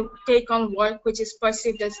unlikely to take on work which is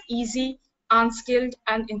perceived as easy, unskilled,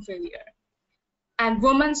 and inferior. And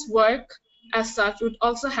women's work, as such, would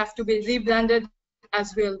also have to be rebranded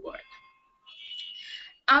as real work.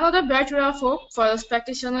 Another bright ray of hope for us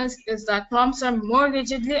practitioners is that norms are more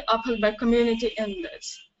rigidly upheld by community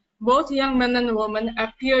elders. Both young men and women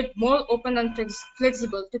appeared more open and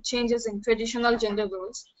flexible to changes in traditional gender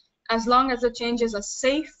roles, as long as the changes are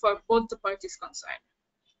safe for both the parties concerned.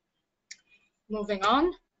 Moving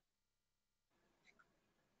on.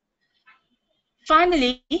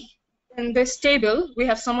 Finally, in this table, we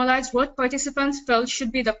have summarized what participants felt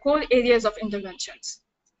should be the core areas of interventions.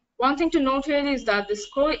 One thing to note here is that these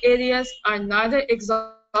core areas are neither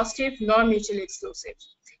exhaustive nor mutually exclusive.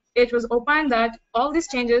 It was opined that all these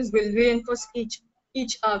changes will reinforce each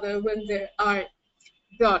each other when they are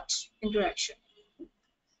brought into action.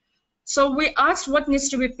 So we asked what needs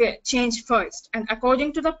to be changed first, and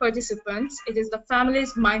according to the participants, it is the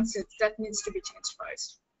family's mindset that needs to be changed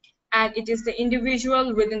first. And it is the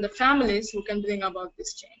individual within the families who can bring about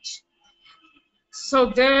this change. So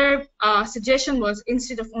their suggestion was,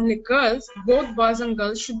 instead of only girls, both boys and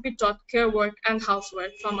girls should be taught care work and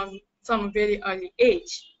housework from a very early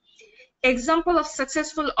age. Example of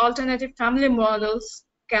successful alternative family models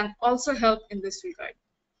can also help in this regard.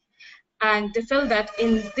 And they felt that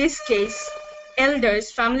in this case,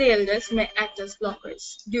 family elders may act as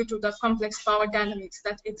blockers due to the complex power dynamics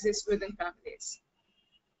that exist within families.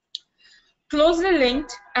 Closely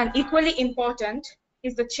linked and equally important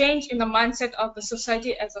is the change in the mindset of the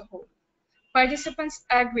society as a whole. Participants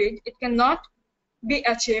agreed it cannot be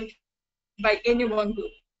achieved by any one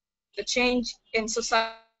group. The change in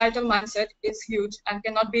societal mindset is huge and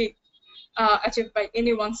cannot be achieved by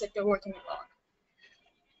any one sector working alone.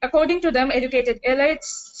 According to them, educated elites,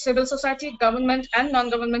 civil society, government, and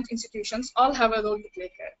non-government institutions all have a role to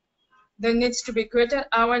play here. There needs to be greater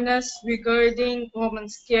awareness regarding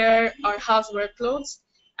women's care or housework clothes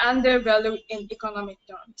and their value in economic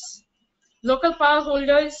terms. Local power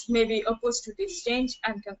holders may be opposed to this change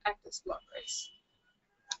and can act as blockers.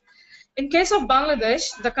 In case of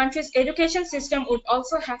Bangladesh, the country's education system would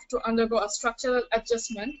also have to undergo a structural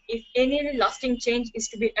adjustment if any lasting change is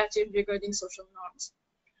to be achieved regarding social norms.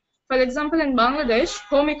 For example, in Bangladesh,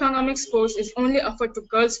 home economics course is only offered to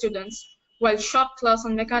girl students, while shop class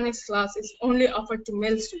and mechanics class is only offered to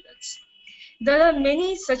male students. There are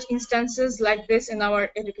many such instances like this in our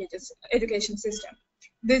education system.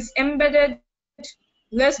 These embedded,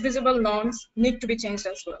 less visible norms need to be changed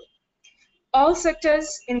as well. All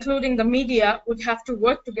sectors, including the media, would have to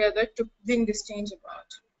work together to bring this change about.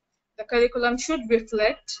 The curriculum should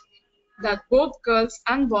reflect that both girls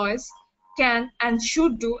and boys can and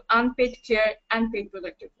should do unpaid care and paid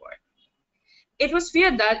productive work. It was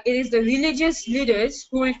feared that it is the religious leaders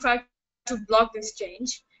who will try to block this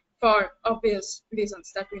change for obvious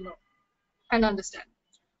reasons that we know and understand.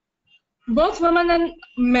 Both women and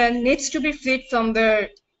men needs to be freed from their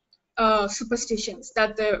superstitions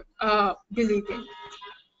that they believe in.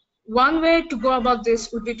 One way to go about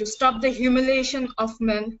this would be to stop the humiliation of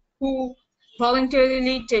men who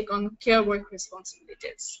voluntarily take on care work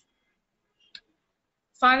responsibilities.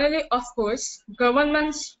 Finally, of course,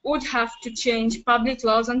 governments would have to change public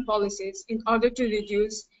laws and policies in order to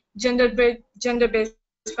reduce gender-based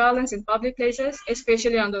violence in public places,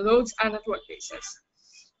 especially on the roads and at workplaces.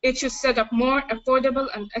 It should set up more affordable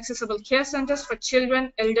and accessible care centers for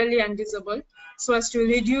children, elderly, and disabled, so as to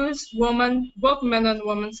reduce both men and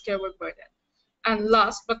women's care work burden. And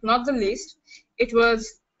last but not the least,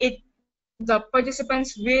 the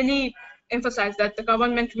participants really emphasized that the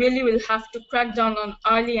government really will have to crack down on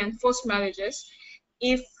early and forced marriages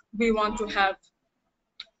if we want to have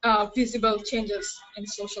visible changes in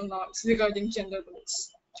social norms regarding gender roles.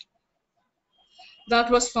 That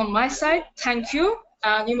was from my side. Thank you.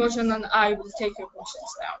 And Imogen and I will take your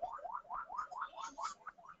questions now.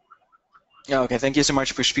 Yeah, okay, thank you so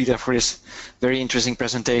much, Pushpita, for this very interesting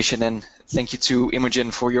presentation, and thank you to Imogen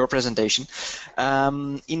for your presentation.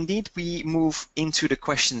 Indeed, we move into the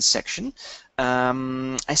questions section.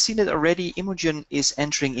 I see that already Imogen is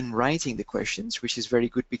entering in writing the questions, which is very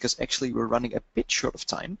good because actually we're running a bit short of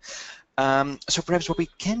time. So perhaps what we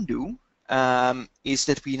can do is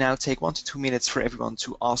that we now take 1 to 2 minutes for everyone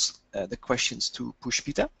to ask the questions to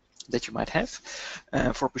Pushpita that you might have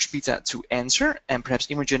for Pushpita to answer, and perhaps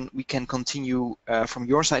Imogen, we can continue from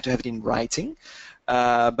your side to have it in writing.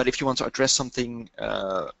 But if you want to address something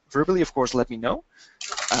verbally, of course, let me know.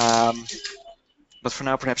 But for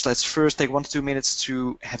now, perhaps let's first take 1 to 2 minutes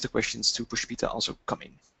to have the questions to Pushpita also come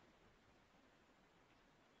in.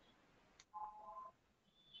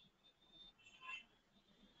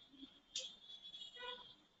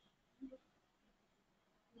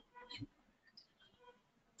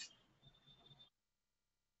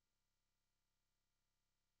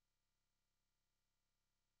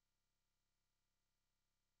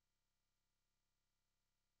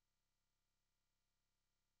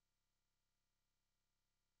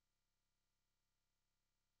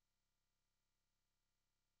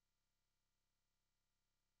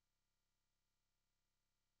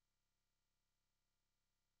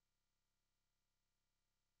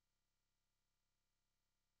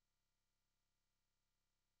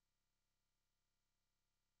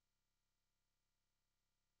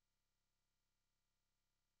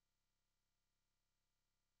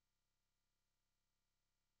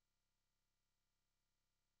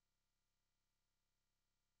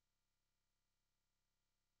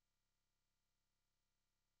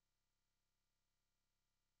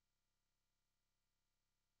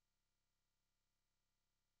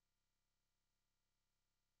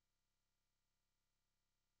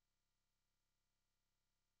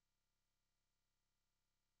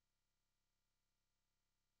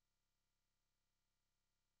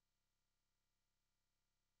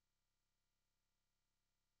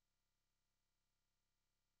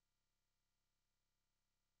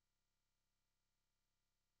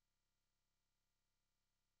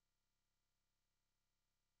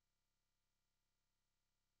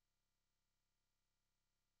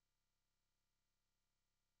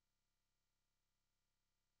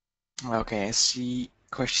 Okay, I see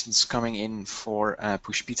questions coming in for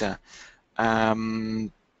Pushpita.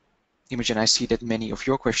 Imogen, I see that many of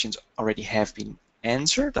your questions already have been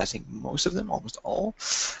answered. I think most of them, almost all.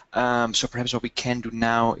 So perhaps what we can do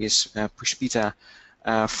now is, Pushpita,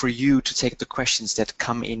 for you to take the questions that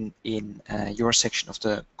come in your section of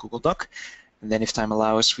the Google Doc. And then if time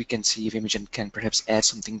allows, we can see if Imogen can perhaps add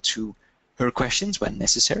something to her questions when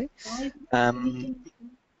necessary.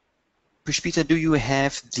 Pushpita, do you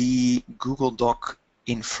have the Google Doc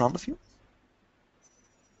in front of you?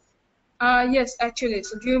 Yes, actually.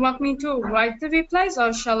 So do you want me to write the replies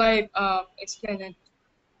or shall I explain it?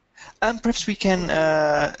 Perhaps we can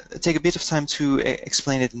take a bit of time to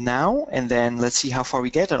explain it now, and then let's see how far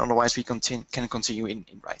we get, and otherwise we can continue in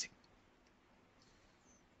writing.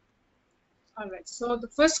 All right, so the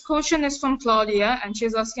first question is from Claudia, and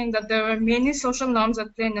she's asking that there are many social norms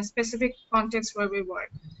at play in a specific context where we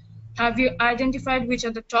work. Have you identified which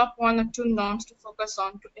are the top 1 or 2 norms to focus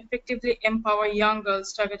on to effectively empower young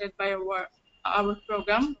girls targeted by our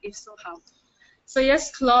program? If so, how? So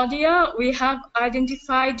yes, Claudia, we have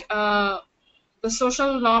identified the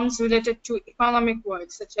social norms related to economic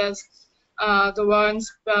work, such as the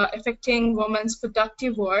ones affecting women's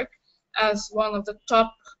productive work as one of the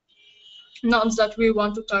top norms that we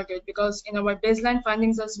want to target, because in our baseline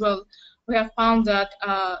findings as well, we have found that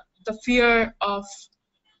the fear of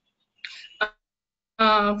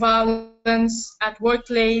violence at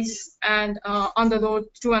workplace and on the road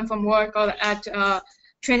to and from work, or at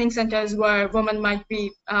training centers where women might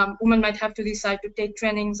have to decide to take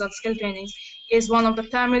trainings or skill trainings, is one of the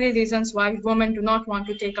primary reasons why women do not want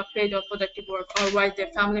to take up paid or productive work, or why their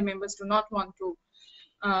family members do not want to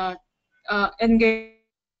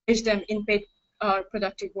engage them in paid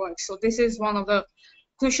productive work. So this is one of the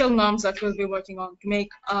crucial norms that we'll be working on to make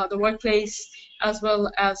the workplace as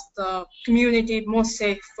well as the community more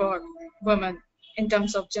safe for women in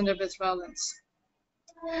terms of gender-based violence.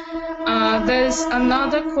 There's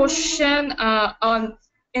another question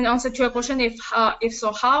in answer to your question, if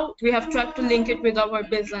so, how? We have tried to link it with our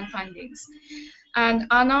baseline findings. And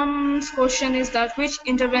Anam's question is that which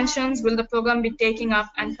interventions will the program be taking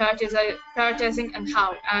up and prioritizing, and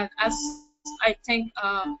how? And as I think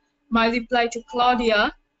my reply to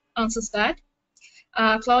Claudia answers that.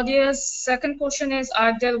 Claudia's second question is,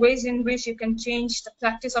 are there ways in which you can change the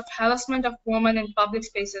practice of harassment of women in public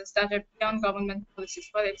spaces that are beyond government policies?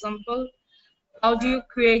 For example, how do you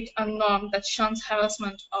create a norm that shuns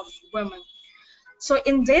harassment of women? So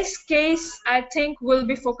in this case, I think we'll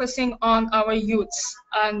be focusing on our youths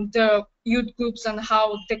and the youth groups and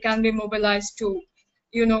how they can be mobilized to,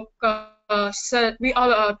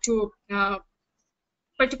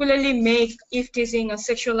 particularly make teasing or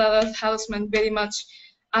sexual harassment very much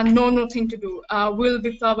a no thing to do. We'll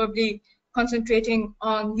be probably concentrating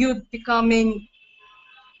on youth becoming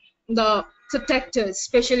the protectors,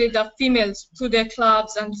 especially the females, through their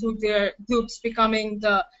clubs and through their groups, becoming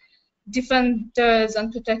the defenders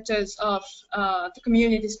and protectors of the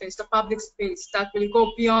community space, the public space, that will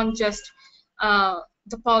go beyond just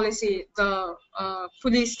the policy, the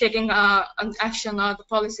police taking an action, or the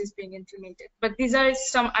policies being implemented. But these are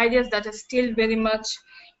some ideas that are still very much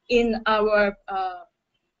in our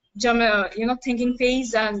thinking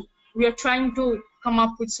phase, and we are trying to come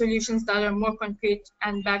up with solutions that are more concrete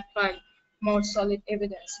and backed by more solid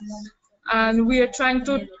evidence. And we are trying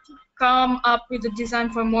to come up with a design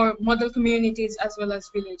for more model communities as well as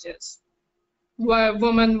villages, where young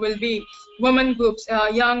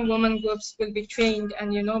women groups will be trained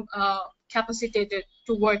and capacitated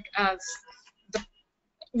to work as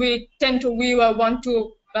we want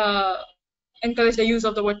to encourage the use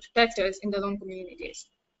of the word protectors in their own communities.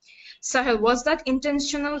 Sahel, was that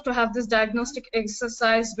intentional to have this diagnostic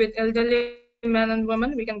exercise with elderly men and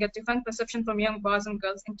women? We can get different perception from young boys and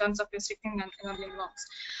girls in terms of restricting and enabling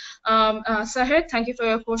norms. Sahel, thank you for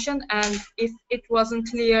your question, and if it wasn't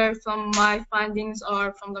clear from my findings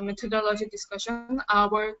or from the methodology discussion,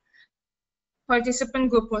 our participant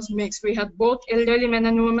group was mixed. We had both elderly men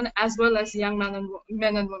and women as well as young men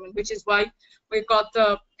and women, which is why we got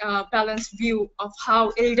the balanced view of how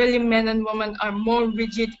elderly men and women are more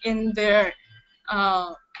rigid in their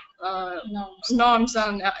norms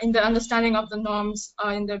and in the understanding of the norms,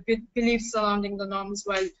 in the beliefs surrounding the norms,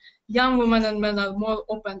 while young women and men are more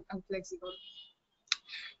open and flexible.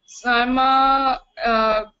 Sarma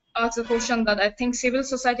asked a question that I think civil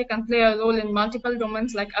society can play a role in multiple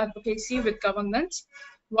domains like advocacy with governments.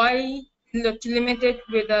 Why to limit it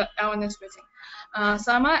with the awareness raising?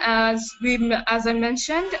 Sama, as I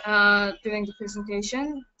mentioned during the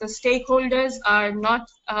presentation, the stakeholders are not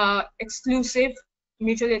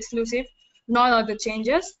mutually exclusive, nor are the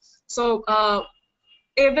changes. So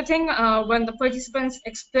everything, when the participants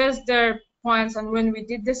expressed their points and when we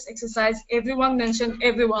did this exercise, everyone mentioned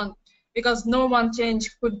everyone, because no one change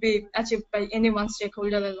could be achieved by any one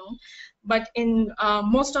stakeholder alone. But in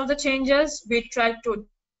most of the changes, we tried to,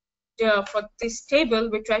 for this table,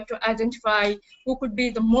 we tried to identify who could be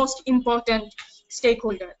the most important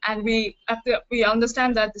stakeholder. And we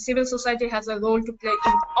understand that the civil society has a role to play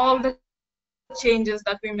in all the changes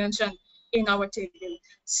that we mentioned in our table.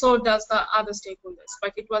 So does the other stakeholders.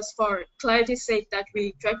 But it was for clarity's sake that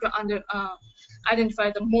we tried to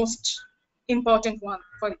identify the most important one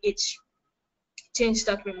for each change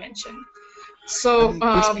that we mentioned. So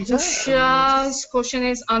Busha's question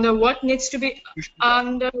is, under what needs to be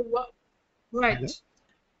under what? Right.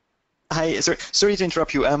 Hi, sorry to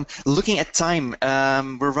interrupt you. Looking at time,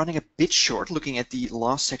 we're running a bit short, looking at the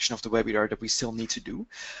last section of the webinar that we still need to do.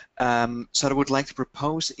 So what I would like to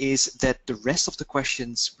propose is that the rest of the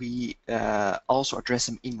questions, we also address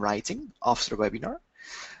them in writing after the webinar.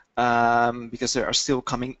 Because they are still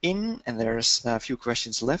coming in and there's a few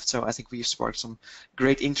questions left, so I think we've sparked some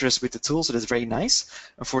great interest with the tool, so that's very nice.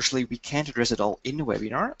 Unfortunately, we can't address it all in the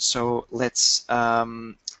webinar, so let's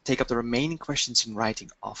take up the remaining questions in writing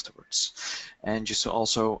afterwards. And just to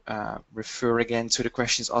also refer again to the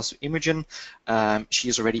questions asked to Imogen, she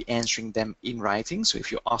is already answering them in writing, so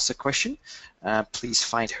if you ask a question, please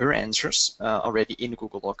find her answers already in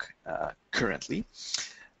Google Doc currently.